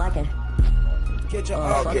down, lacking. Get your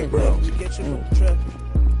okay, bro. Get your truck.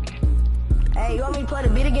 Hey, you want me to play the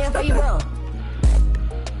beat again for you, bro?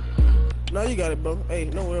 No, you got it, bro. Hey,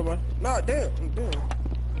 don't worry about it. Nah, damn.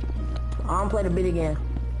 I'm play the beat again.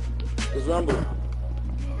 It's Rumble.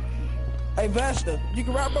 Hey, Vasta, you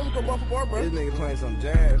can rap, bro. We go bar for bar, bro. This nigga playing some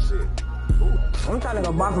jazz shit. I'm trying to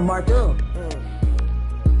go bar for bar, too.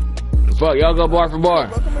 Fuck, y'all go bar for bar.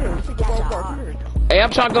 Bro, come here. Go bar for bar. Come here. Hey,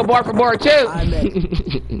 I'm trying to go bar for bar, too.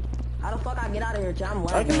 How the fuck I get out of here, Chad? I'm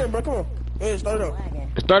Hey, lagging. come here, bro. Come on. Hey, start it up.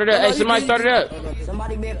 Start it up. Hey, somebody start it up.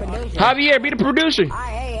 Somebody be a producer. Javier, be the producer.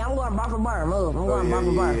 Hey, I'm going bar for bar. Move. I'm going bar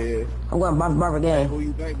for bar. Yeah. I'm going bar for bar again. Who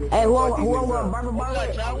you bank with? Hey, who I'm going bar for bar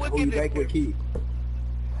with? Who you bank with, Keith?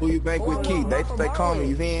 Who you bank with, Keith? They call me,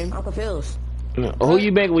 you feel I'm confused. Who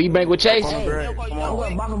you bank with? You bank with Chase? Hey, I'm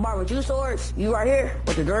going bar for bar with you, Swords. You right here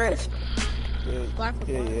with the dreads.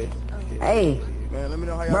 Yeah. Hey. Man, let me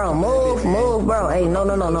know how Bro, move, bro. Hey,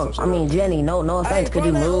 no. I mean, Jenny, no offense. Could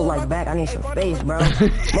you move like back? I need some space, bro.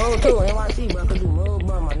 Move too, NYC, bro. Could you move,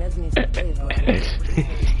 bro? My neck needs some space, bro.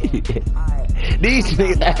 Alright. These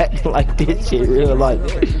niggas acting like this shit real life.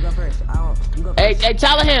 You go first. Hey,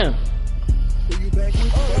 tell him.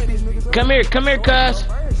 Come here, cuz. Go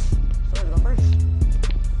first.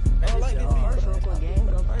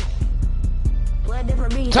 Play a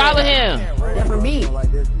different beat. Tyler him. Different beat.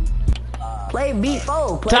 Play beat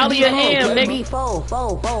 4. Tyler your hand, nigga. Beat 4.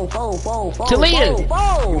 Talia. You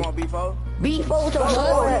want beat 4? Beat 4 to the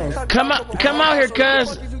ass. Come out here,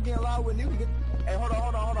 cuz.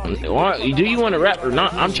 Do you want to rap or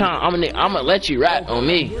not? I'm gonna let you rap on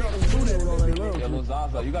me.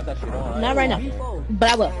 Not right now, but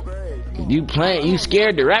I will. You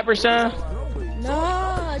scared to rap or something?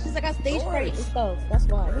 No, it's just I got stage fright and stuff. That's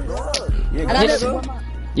why.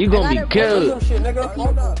 You gonna be cool.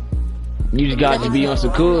 You just got to be on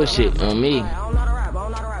some cool shit on me.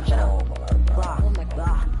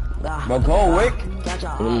 But go Wick.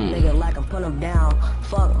 Nigga like I'm put him down.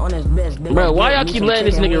 Fuck on his best. Bro, why y'all keep letting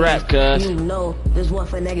this nigga rap, cuz? You know this what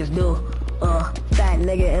for niggas do. Fat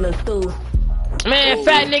nigga in a stew. Man,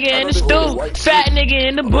 fat nigga in the stew, fat nigga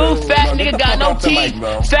in the booth, fat nigga got no teeth,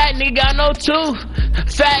 fat nigga got no tooth,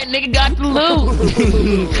 fat nigga got the loot.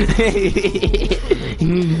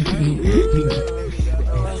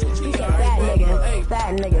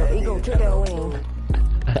 Fat nigga, eat chicken wing.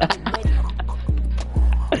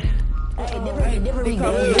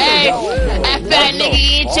 That fat nigga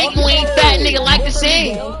eating chicken wing, fat nigga like to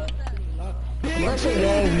sing. Listen,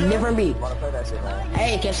 gang, different beat.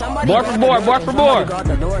 Hey, can somebody Bar for board, bar for board. go out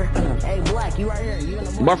the door? Hey, Black, you right here. You in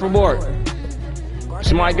the Bar for board.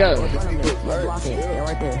 Somebody go. Block it. Yeah,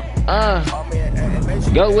 right there.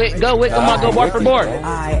 Go with, come on, go bar for board.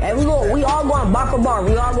 Alright, hey, we all going bar for bar.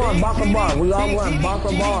 We all going bar for bar. We all going bar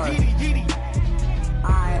for bar.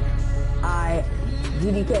 Alright,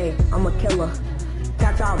 GDK, I'm a killer.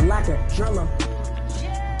 Catch out lacquer, driller.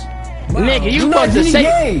 Nigga, you supposed to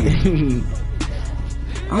say.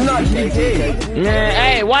 I'm not GDK. Man,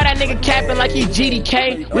 hey, why that nigga capping like he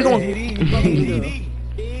GDK? We gon'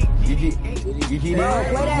 Bro,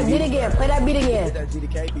 play that beat again. Play that beat again. That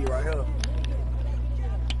GDK beat right here.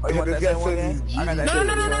 Oh, you want that same one again? I got that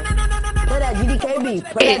Play that GDK beat.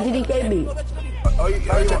 Play that GDK beat. Oh, you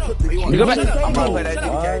want You go back. I'm about to play that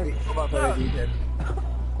GDK beat. I'm about to play that GDK beat.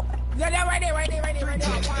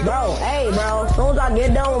 Bro, hey, bro. As soon as I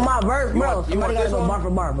get done with my verse, bro, somebody gotta go bar for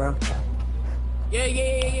bar, bro. Yeah.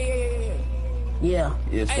 Yeah.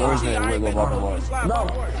 Yeah, Storage name will go bar for bar. No.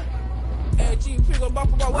 I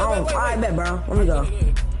bet, bro. Let me go.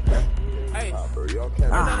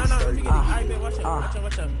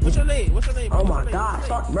 What's your name? Oh my God.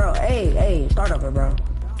 Start, bro. Hey, start over, bro.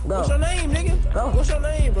 Go. What's your name, nigga? Go. What's your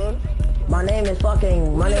name, bro? My name is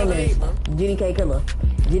GDK Killer.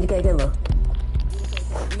 GDK Killer.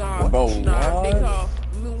 Nah, they call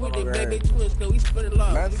with the baby twist, cause we split it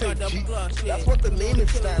love. We got double plus, yeah. That's what the name is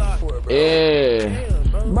standing for, bro. Yeah.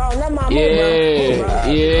 Bro, let my I'm in this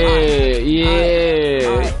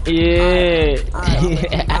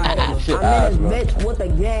bitch with a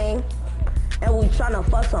gang, and we tryna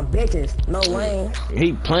fuck some bitches. No lane.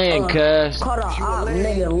 He playing, cuz. Caught a op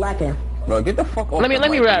nigga lacking. Bro, get the fuck off. Let me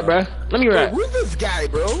rap, bro. Let me rap. Who's this guy,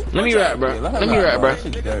 bro? Let me rap, bro. Let me rap, bro. I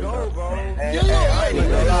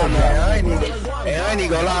ain't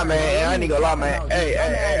even gonna lie, man. Hey,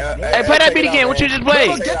 play that beat again. What you just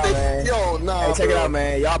played? Yo, nah. Hey, check it out,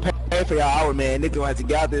 man. Y'all pay for y'all hour, man. Nigga want to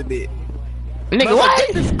get out this bit. Nigga, what?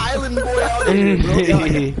 Get this island boy out of here, bro.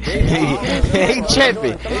 He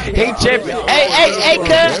tripping. Hey,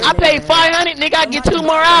 cuz, I paid 500, nigga, I get 2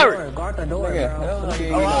 more hours. Guard the door, bro.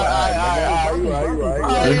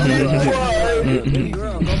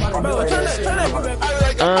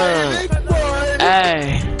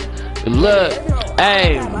 Hey, look,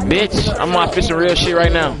 hey, bitch, I'm off some real shit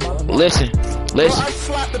right now. Listen.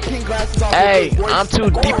 Hey, I'm too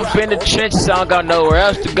deep up in the trenches, I don't got nowhere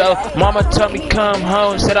else to go. Mama told me come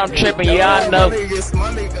home, said I'm tripping, yeah, I know. Hey,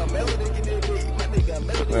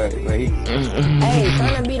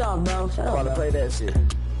 turn the beat off, bro. Shut up, bro. Play that shit.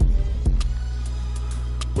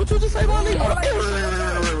 What you just say, my nigga?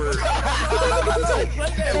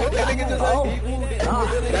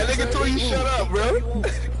 That nigga told you shut up, bro.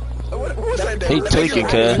 He tweaking,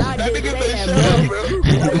 cuz. That nigga say shut up,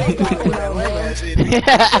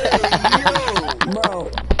 bro.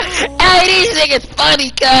 Hey, these niggas funny,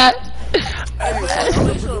 cuz.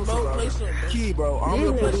 Key, bro. I'm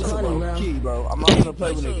gonna play some Key, bro. I'm not gonna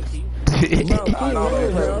play with niggas.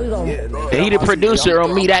 He the producer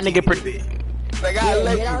on me, that nigga Like, I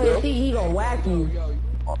let you, bro. He gon' whack you.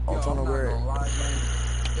 I'm trying to wear it.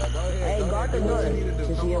 Hey, guard the door.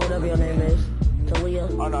 Cecilia, whatever your name is. Talia.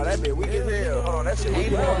 Oh, no, that bitch weak as hell. Hold on, that shit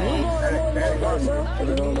weak as hell.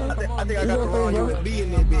 I think I got the wrong USB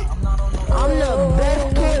in that bitch. I'm the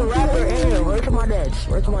best kid rapper in here. Where's my dads?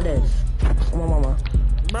 Where's my dads? My mama.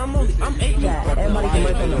 I'm 8. Yeah, everybody can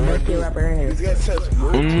work on the best kid rapper in here.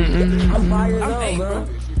 I'm 5 years old, bro.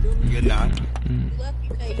 You're not.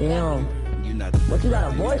 Damn. You're not. But you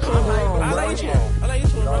got a voice changer on, bro. I like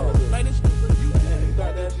this one, bro. Like this one.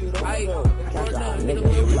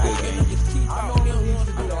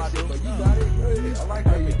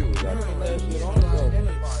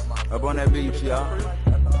 Up on that beach, y'all.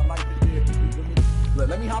 Look,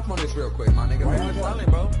 let me hop on this real quick, my nigga. Man, I'm telling,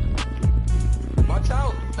 bro. Watch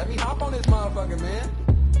out. Let me hop on this motherfucker, man.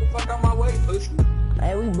 Get the fuck out my way, pussy.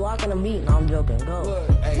 Hey, we blocking the beat. No, I'm joking. Go. Look,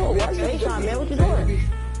 hey, Watch FaceTime, man. What you doing?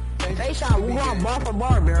 FaceTime, we going bar for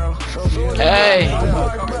bar, bro.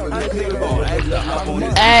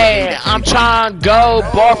 Hey, I'm trying to go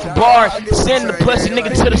bar for bar. Send the pussy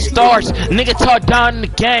nigga to the stars. Nigga talk down in the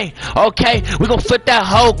game. Okay, we gon' flip that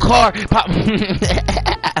whole car. Pop.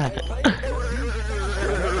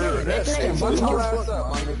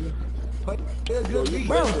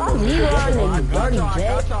 Bro, stop me running, dirty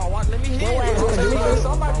Jack. Let me hear it.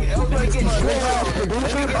 Somebody else make it straight out.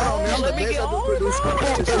 Let me get on.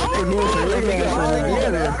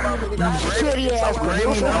 Shitty ass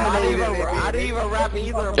producer. I didn't even rap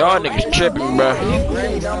either. Y'all niggas tripping, bro. I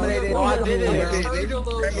did it.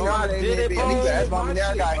 I did it, bro.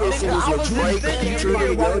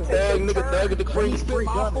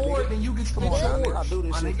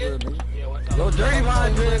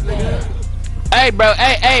 Hey, bro.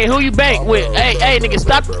 Hey, who you bank with? Hey, nigga,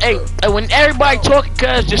 stop. Hey, when everybody talking,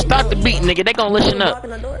 cuz just stop the beat, nigga. They gonna listen up.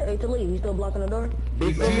 Hey, Talib, you still blocking the door?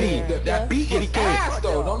 Big G, that beat is ass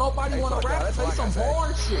though. Don't nobody wanna rap. Say some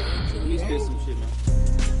hard shit.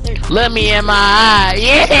 Look me in my eye.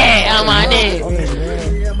 Yeah, on my nigga.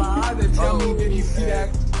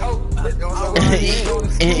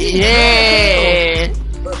 Yeah.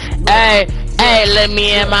 Hey, look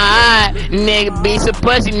me in my eye. Nigga be some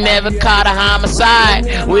pussy, never caught a homicide.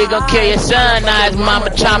 We gon' kill your son, now his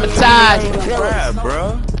mama traumatized.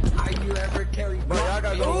 Bro.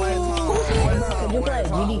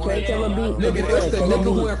 GDK Killer Beat. Nigga, that's the nigga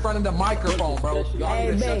who in front of the microphone, bro.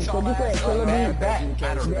 Hey, babe, could you play Killer Beat?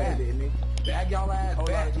 Bag y'all ass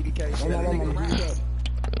back, GDK.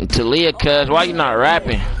 Talia, cuz, why you not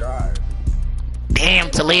rapping? Damn,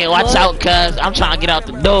 Talia, watch out, cuz. I'm trying to get out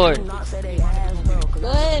the door.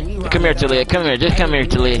 Come here, Talia. Come here. Just come here,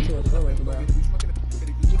 Talia.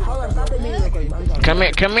 Come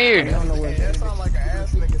here.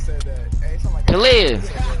 Talia.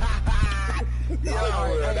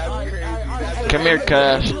 Come here,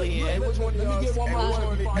 cuz.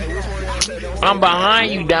 I'm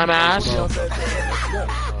behind you, dumbass.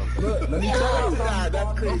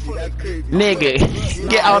 Nigga,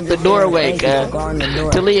 get out the doorway, cuz.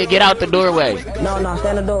 Talia, get out the doorway. No,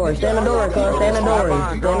 stand the door. Stand the door, cuz. Stand the door.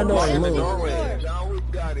 Stand the door. Move.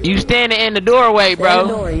 You standing in the doorway, bro. Stand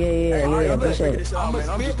the door. Yeah. Appreciate it.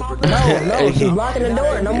 No, she's blocking the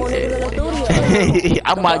door. No more niggas in the studio.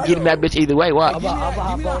 I'm about to get in that bitch either way. What?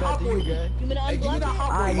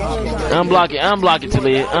 Unblock it,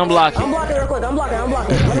 Talia. Unblock it. I'm blocking real quick. I'm blocking.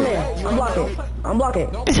 Come here. I'm blocking.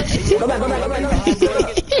 Go back.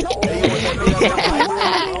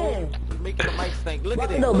 Look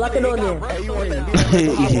at it. Block the door again.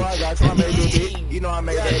 You know I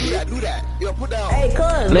made that. I do that. Yo, put down. Hey,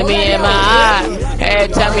 cuz. Let me in my eye. Hey,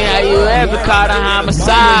 tell me how you ever caught a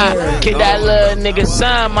homicide. Kid that little nigga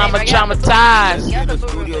son, mama traumatized. The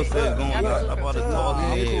studio says going up on the tall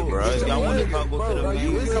head, bro. Y'all want to go to the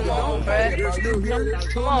music? Come on, man.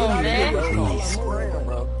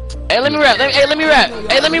 Hey, let me rap.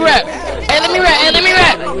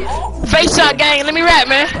 Face shot gang, let me rap,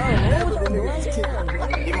 man.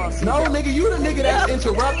 No, nigga, you the nigga that's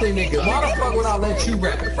interrupting, nigga. Why the fuck would I let you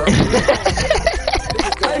rap, bro?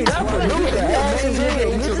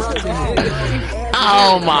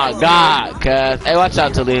 Oh my god, cuz. Hey, watch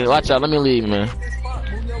out, Talia. Watch out. Let me leave, man.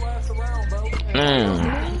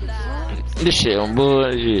 This shit on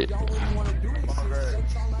bullshit.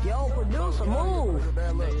 Yo, producer, move.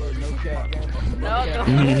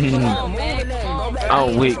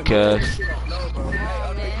 I'm weak, cuz.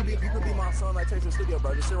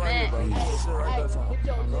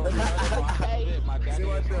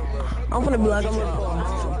 I'm gonna be like,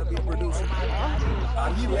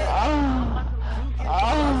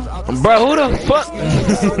 Bro, who the fuck?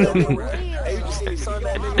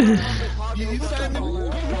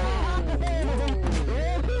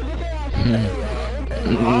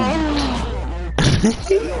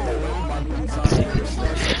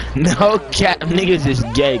 No cap, niggas is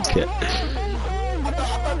gay, cut.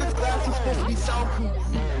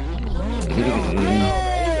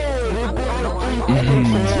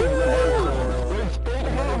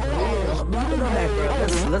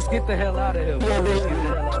 Let's get the hell out of here.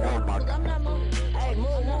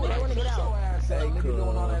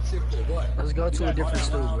 Let's go to a different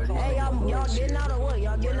studio. Hey, y'all getting out of what? I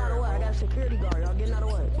got a security guard. Y'all getting out of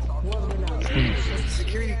what? Who's getting out?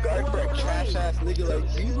 Security guard for a trash ass nigga like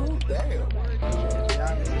you? Damn.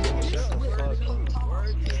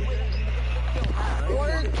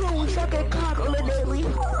 Word two, suck a cock on the daily.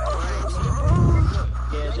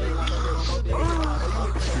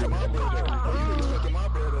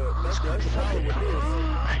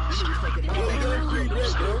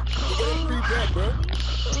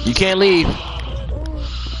 You can't leave.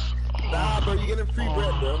 Nah, bro, you getting free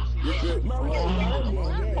bread, bro. You're good.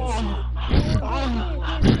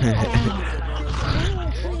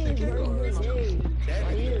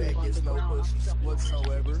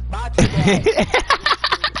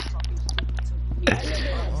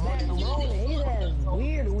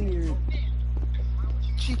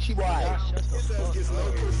 coochie wise.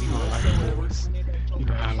 You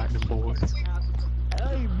know how I like them boys.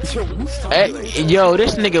 Hey, yo,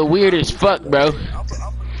 this nigga weird as fuck, bro.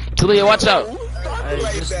 Talia, watch out. Hey,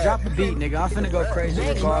 just drop the beat, nigga. I'm finna go crazy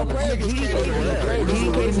regardless.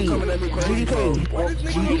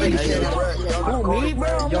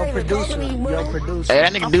 Yo, producer. Hey,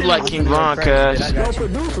 that nigga do like King Von, cuz. Yo,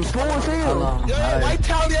 producer, slow as hell. Why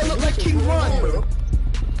Talia look like King Von, bro?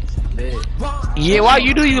 Yeah, why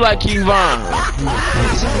you do you like King Von?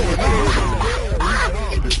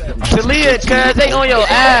 Talia, cuz they on your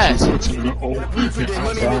ass.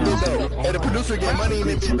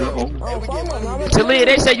 Talia,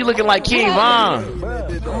 they say you looking like King Von. How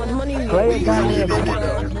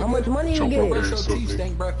much money you get?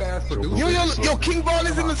 Yo, King Von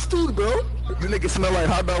is in the studio, bro. You niggas smell like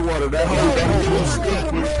hot dog water. That whole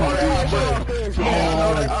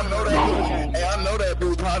Hey, I know that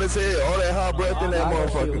dude's hot as hell. All that hot breath in that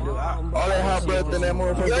motherfucker. All that hot breath in that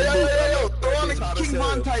motherfucker. Yo, throw on the King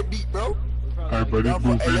Von type beat, bro. Alright, bro, this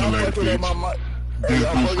booth ventilated, bitch. This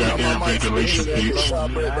booth got air ventilation, bitch.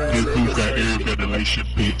 This booth got air ventilation,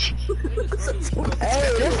 bitch. Hey,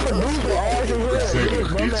 this producer ass is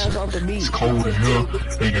real. It's cold in here.